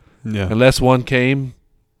 Yeah. Unless one came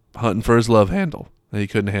hunting for his love handle and he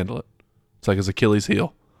couldn't handle it. It's like his Achilles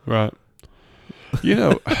heel. Right.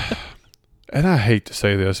 And I hate to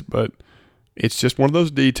say this, but it's just one of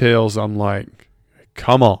those details I'm like,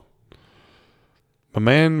 come on. My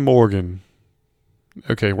man Morgan,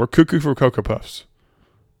 okay, we're cuckoo for Cocoa Puffs.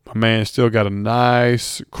 My man still got a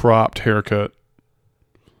nice cropped haircut.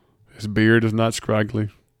 His beard is not scraggly.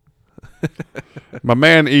 My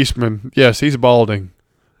man Eastman, yes, he's balding.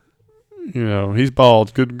 He's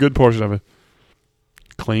bald. Good portion of it.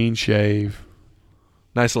 Clean shave.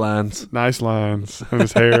 Nice lines. Nice lines in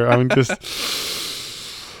his hair. I mean,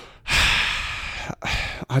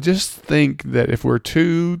 I just think that if we're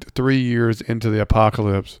 2 to 3 years into the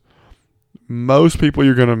apocalypse, most people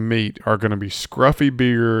you're going to meet are going to be scruffy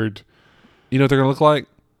beard. You know what they're going to look like?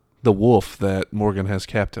 The wolf that Morgan has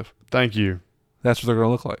captive. Thank you. That's what they're going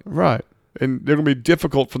to look like. Right. And they're going to be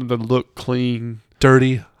difficult for them to look clean.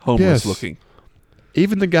 Dirty, homeless Yes. looking.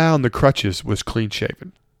 Even the guy on the crutches was clean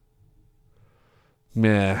shaven.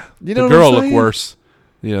 Yeah. You know The what girl I'm looked saying? worse.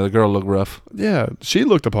 The girl looked rough. Yeah, she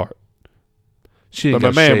looked apart. She But didn't my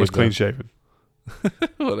get man shaved, was clean though. shaven.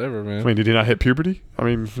 Whatever, man. I mean, did he not hit puberty? I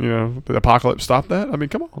mean, the apocalypse stopped that? I mean,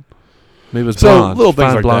 come on. Maybe it was So blonde. little things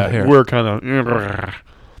Fine like blonde that. hair. We're kind of.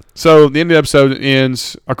 So the end of the episode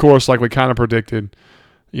ends, of course, like we kind of predicted.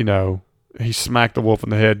 He smacked the wolf in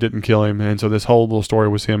the head, didn't kill him, and so this whole little story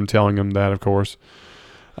was him telling him that, of course.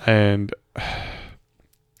 And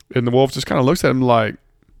the wolf just kind of looks at him like,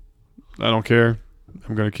 "I don't care.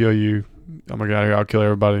 I'm going to kill you. I'm going to get out of here. I'll kill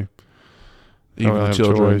everybody. I Even don't the have a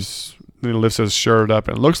children. choice." Then he lifts his shirt up,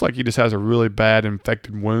 and it looks like he just has a really bad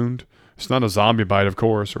infected wound. It's not a zombie bite, of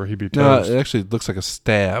course, or he'd be No, toast. it actually looks like a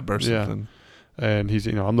stab or Yeah. something. And he's,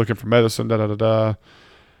 I'm looking for medicine, da-da-da-da.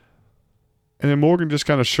 And then Morgan just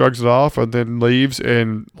kind of shrugs it off and then leaves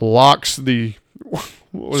and locks the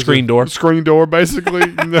Screen door. Screen door, basically.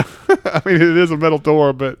 No, I mean, it is a metal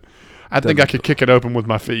door, but I think I could kick it open with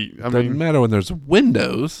my feet. I Doesn't mean, matter when there's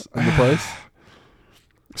windows in the place.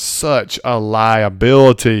 such a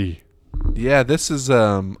liability. Yeah, this is.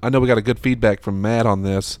 I know we got a good feedback from Matt on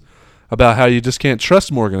this about how you just can't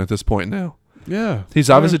trust Morgan at this point now. Yeah, He's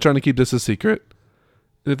obviously trying to keep this a secret.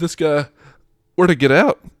 And if this guy were to get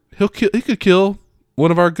out, he could kill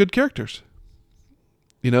one of our good characters.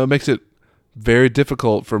 You know, it makes it very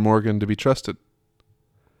difficult for Morgan to be trusted.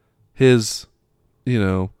 His,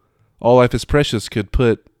 all life is precious could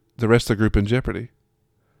put the rest of the group in jeopardy.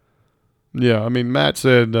 Yeah, I mean, Matt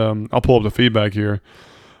said, I'll pull up the feedback here.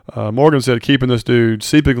 Morgan said keeping this dude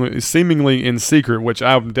seemingly in secret, which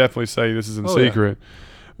I would definitely say this is in secret.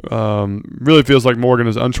 Yeah. Really feels like Morgan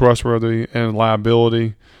is untrustworthy and a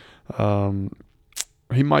liability.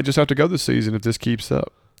 He might just have to go this season if this keeps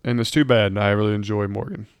up. And it's too bad. I really enjoy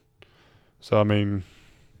Morgan. So, I mean,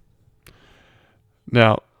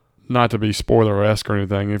 now, not to be spoiler-esque or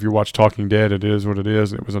anything, if you watch Talking Dead, it is what it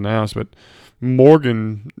is, and it was announced. But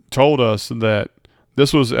Morgan told us that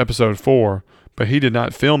this was episode 4, but he did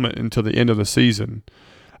not film it until the end of the season,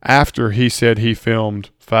 after he said he filmed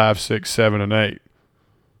 5, 6, 7, and 8.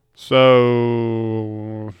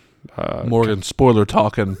 So... Morgan spoiler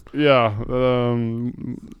talking. Yeah.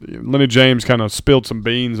 Lenny James kind of spilled some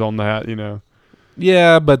beans on that,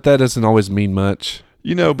 Yeah, but that doesn't always mean much.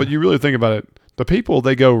 But you really think about it. The people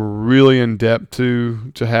they go really in depth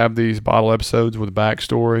to have these bottle episodes with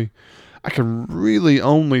backstory, I can really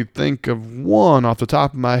only think of one off the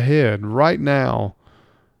top of my head right now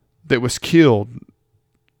that was killed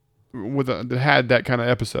that had that kind of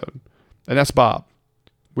episode, and that's Bob.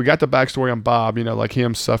 We got the backstory on Bob, like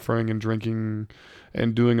him suffering and drinking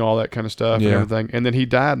and doing all that kind of stuff and everything, and then he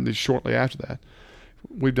died shortly after that.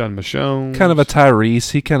 We've done Michonne. Kind of a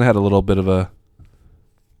Tyrese. He kind of had a little bit of a,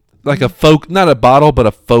 like a not a bottle, but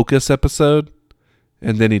a focus episode,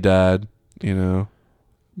 and then he died.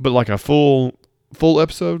 But like a full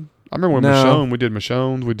episode. I remember when Michonne. We did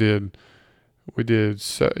Michonne. We did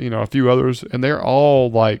a few others, and they're all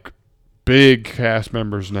like big cast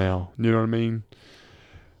members now. You know what I mean?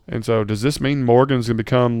 And so, does this mean Morgan's gonna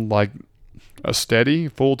become like a steady,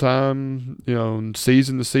 full-time,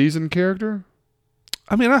 season to season character?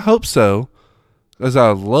 I mean, I hope so, as I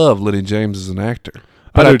love Lenny James as an actor.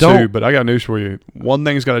 But I do too. But I got news for you. One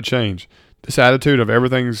thing's got to change. This attitude of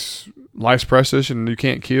everything's life's precious and you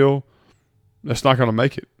can't kill. That's not going to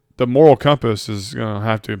make it. The moral compass is going to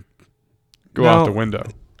have to go out the window.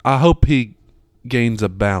 I hope he gains a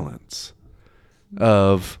balance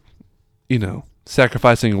of,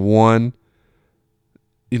 sacrificing one,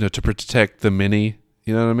 to protect the many.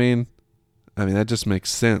 You know what I mean? I mean, that just makes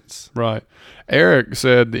sense. Right. Eric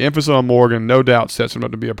said the emphasis on Morgan no doubt sets him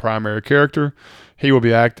up to be a primary character. He will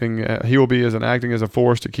be acting as a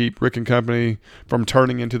force to keep Rick and company from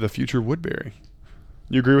turning into the future Woodbury.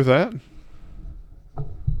 You agree with that?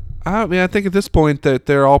 I mean, I think at this point that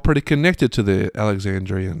they're all pretty connected to the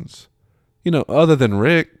Alexandrians. Other than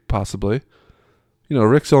Rick, possibly.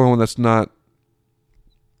 Rick's the only one that's not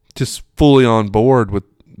just fully on board with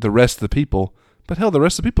the rest of the people. But hell, the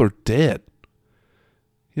rest of the people are dead.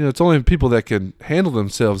 It's only people that can handle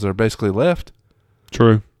themselves that are basically left.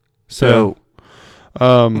 True. So,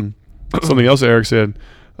 something else Eric said,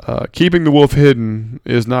 keeping the wolf hidden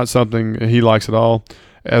is not something he likes at all,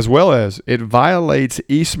 as well as it violates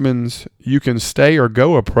Eastman's you can stay or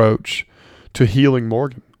go approach to healing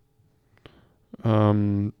Morgan.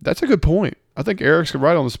 That's a good point. I think Eric's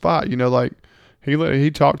right on the spot. Like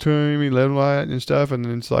he talked to him, he let him light and stuff, and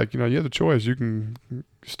then it's like, you have the choice. You can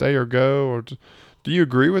stay or go. Or do you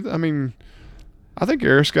agree with? I mean, I think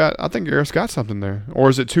Eric's got something there, or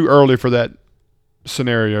is it too early for that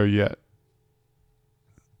scenario yet?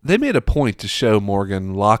 They made a point to show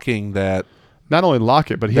Morgan locking that. Not only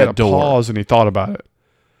lock it, but he had a pause and he thought about it.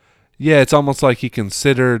 Yeah, it's almost like he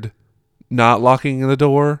considered not locking the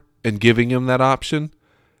door and giving him that option,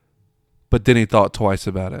 but then he thought twice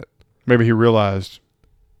about it. Maybe he realized,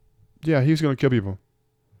 yeah, he's going to kill people.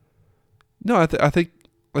 No, I think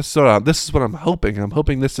let's start out. This is what I'm hoping. I'm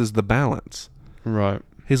hoping this is the balance. Right.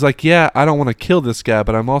 He's like, yeah, I don't want to kill this guy,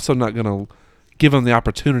 but I'm also not going to give him the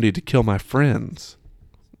opportunity to kill my friends.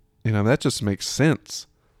 That just makes sense.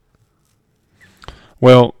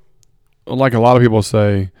 Well, like a lot of people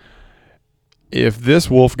say, if this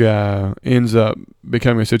wolf guy ends up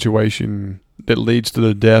becoming a situation that leads to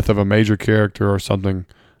the death of a major character or something,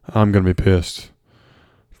 I'm going to be pissed.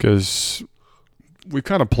 Because we've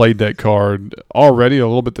kind of played that card already a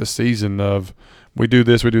little bit this season of we do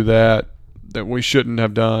this, we do that we shouldn't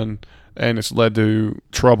have done. and it's led to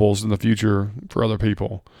troubles in the future for other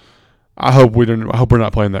people. I hope we're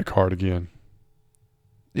not playing that card again.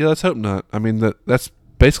 Yeah, let's hope not. I mean, that's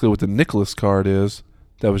basically what the Nicholas card is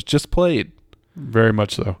that was just played. Very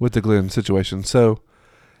much so. With the Glenn situation. So,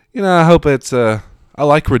 I hope it's I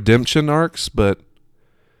like redemption arcs, but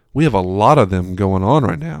we have a lot of them going on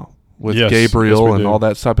right now with Gabriel and all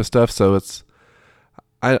that type of stuff. So it's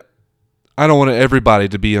I don't want everybody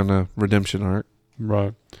to be on a redemption arc.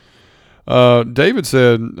 Right. David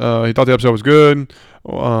said he thought the episode was good.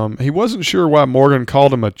 He wasn't sure why Morgan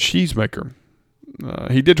called him a cheesemaker.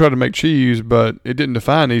 He did try to make cheese, but it didn't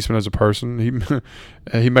define Eastman as a person.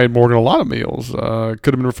 He made Morgan a lot of meals. Could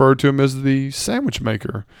have been referred to him as the sandwich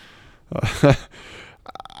maker.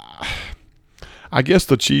 I guess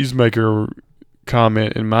the cheesemaker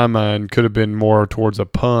comment in my mind could have been more towards a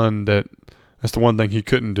pun that's the one thing he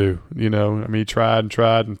couldn't do. I mean, he tried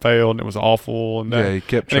and failed, and it was awful. And he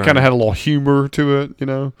kept trying. And it kind of had a little humor to it,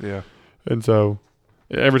 Yeah. And so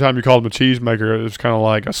every time you called him a cheesemaker, it was kind of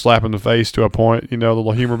like a slap in the face to a point, the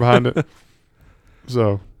little humor behind it.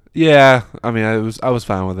 So. Yeah, I mean, I was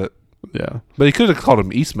fine with it. Yeah. But he could have called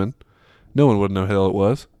him Eastman. No one would know who the hell it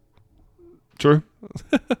was. True.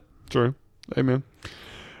 True. Amen.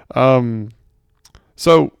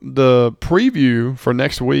 So the preview for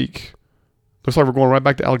next week looks like we're going right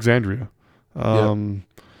back to Alexandria. And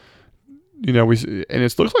it looks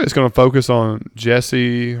like it's going to focus on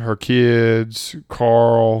Jesse, her kids,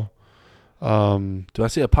 Carl. Do I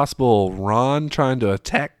see a possible Ron trying to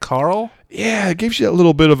attack Carl? Yeah, it gives you a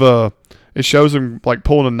little bit of it shows him like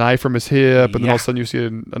pulling a knife from his hip, and then all of a sudden you see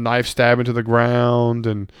a knife stab into the ground,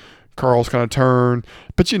 and Carl's kind of turned.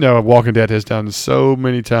 But Walking Dead has done so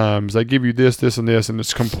many times. They give you this, this, and this, and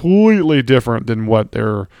it's completely different than what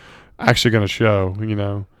they're actually going to show,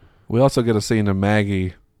 We also get a scene of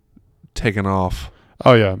Maggie taking off.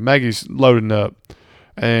 Oh yeah, Maggie's loading up,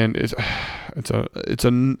 and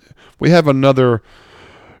we have another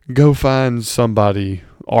go find somebody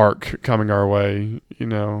arc coming our way.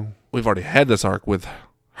 We've already had this arc with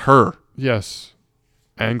her. Yes,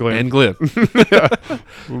 and Glenn. Yeah.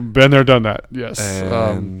 Been there, done that. Yes.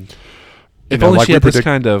 If only she had this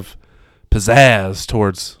kind of pizzazz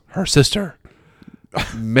towards her sister,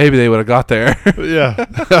 maybe they would have got there. Yeah.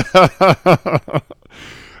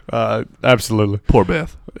 Absolutely. Poor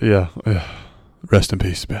Beth. Yeah. Rest in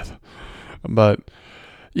peace, Beth. But,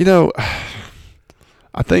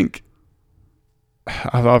 I think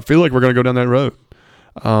I feel like we're going to go down that road.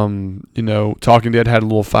 Talking Dead had a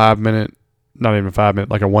little 5 minute, not even 5 minute,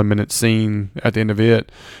 like a 1 minute scene at the end of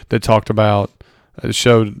it that talked about, it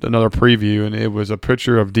showed another preview, and it was a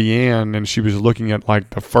picture of Deanne, and she was looking at like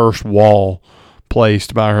the first wall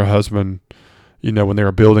placed by her husband, when they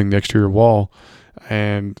were building the exterior wall.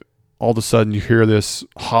 And all of a sudden you hear this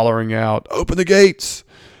hollering out, "Open the gates!"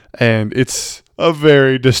 And it's a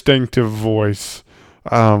very distinctive voice.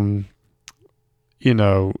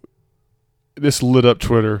 This lit up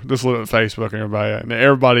Twitter, this lit up Facebook, and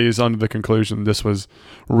everybody is under the conclusion this was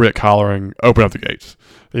Rick hollering, "Open up the gates."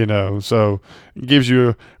 So it gives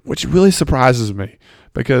you, which really surprises me,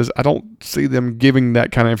 because I don't see them giving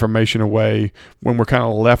that kind of information away when we're kind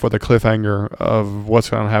of left with a cliffhanger of what's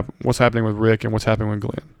going to happen, what's happening with Rick and what's happening with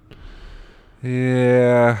Glenn.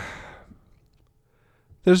 Yeah.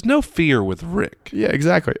 There's no fear with Rick. Yeah,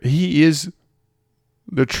 exactly. He is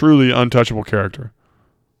the truly untouchable character.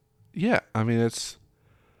 Yeah, I mean,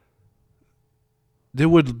 there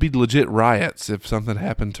would be legit riots if something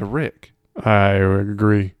happened to Rick. I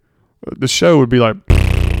agree. The show would be like,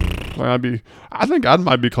 I think I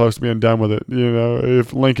might be close to being done with it.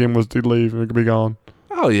 If Lincoln was to leave, it could be gone.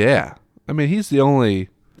 Oh yeah, I mean, he's the only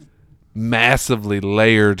massively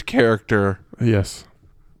layered character. Yes.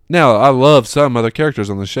 Now I love some other characters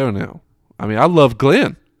on the show now. I mean, I love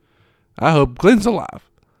Glenn. I hope Glenn's alive.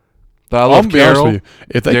 But I love Carol.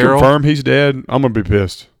 If they confirm he's dead, I'm gonna be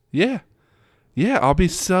pissed. Yeah, I'll be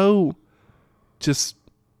so just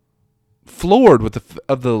floored with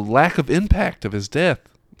the lack of impact of his death.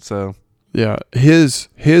 So yeah, his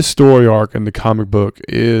story arc in the comic book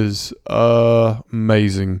is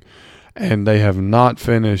amazing, and they have not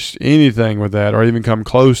finished anything with that or even come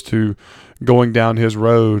close to going down his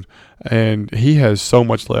road. And he has so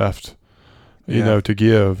much left, to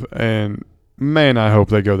give. And man, I hope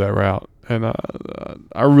they go that route. And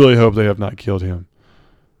I really hope they have not killed him.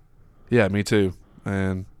 Yeah, me too.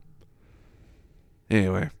 And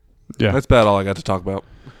anyway, yeah, that's about all I got to talk about.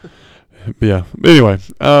 Yeah. Anyway,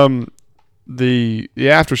 the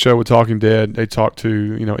after show with Talking Dead, they talked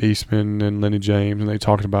to Eastman and Lenny James, and they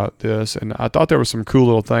talked about this, and I thought there were some cool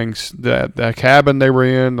little things, that cabin they were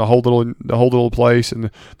in, the whole little place,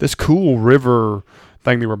 and this cool river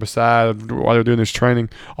thing they were beside while they were doing this training.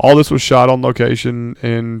 All this was shot on location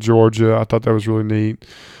in Georgia. I thought that was really neat.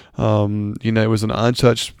 It was an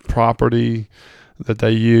untouched property that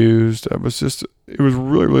they used. It was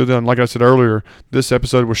really, really done. Like I said earlier, this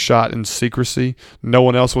episode was shot in secrecy. No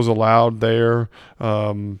one else was allowed there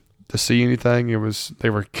to see anything. They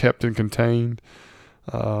were kept and contained.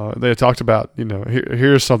 They had talked about,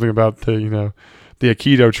 here's something about the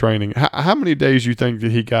Aikido training. How many days do you think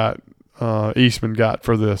that he got, Eastman got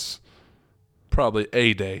for this? Probably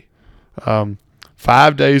a day. 5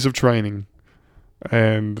 days of training.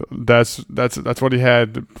 And that's what he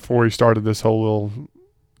had before he started this whole little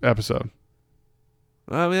episode.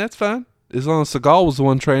 I mean, that's fine. As long as Seagal was the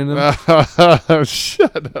one training him.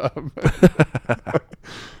 Shut up.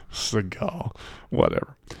 Seagal.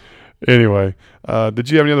 Whatever. Anyway,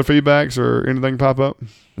 did you have any other feedbacks or anything pop up?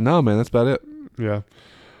 No, man, that's about it. Yeah.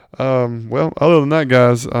 Well, other than that,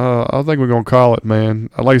 guys, I think we're going to call it,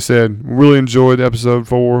 man. Like I said, really enjoyed episode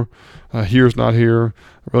 4. Here's Not Here.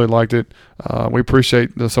 I really liked it. We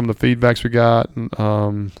appreciate some of the feedbacks we got.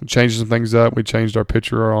 Changing some things up. We changed our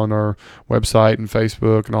picture on our website and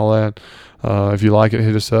Facebook and all that. If you like it,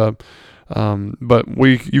 hit us up. But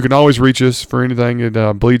you can always reach us for anything at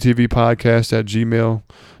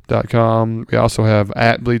bleedtvpodcast@gmail.com. We also have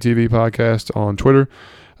 @bleedtvpodcast on Twitter,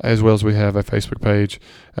 as well as we have a Facebook page.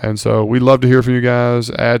 And so we'd love to hear from you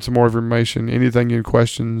guys. Add some more information, anything, any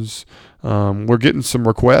questions. We're getting some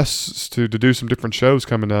requests to do some different shows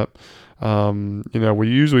coming up. We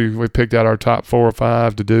picked out our top 4 or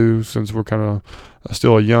 5 to do, since we're kind of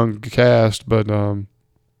still a young cast, but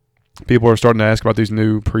people are starting to ask about these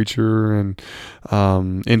new Preacher and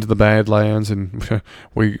Into the Badlands, and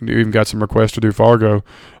we even got some requests to do Fargo.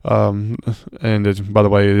 And by the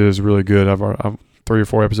way, it is really good. I've 3 or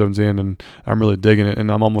 4 episodes in, and I'm really digging it,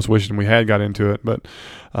 and I'm almost wishing we had got into it, but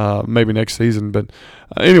maybe next season. But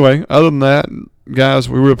anyway, other than that, guys,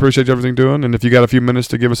 we really appreciate everything doing, and if you got a few minutes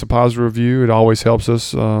to give us a positive review, it always helps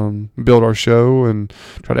us build our show and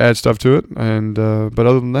try to add stuff to it. And but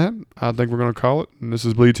other than that, I think we're going to call it. And this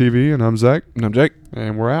is Bleed TV, and I'm Zach. And I'm Jake.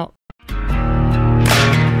 And we're out.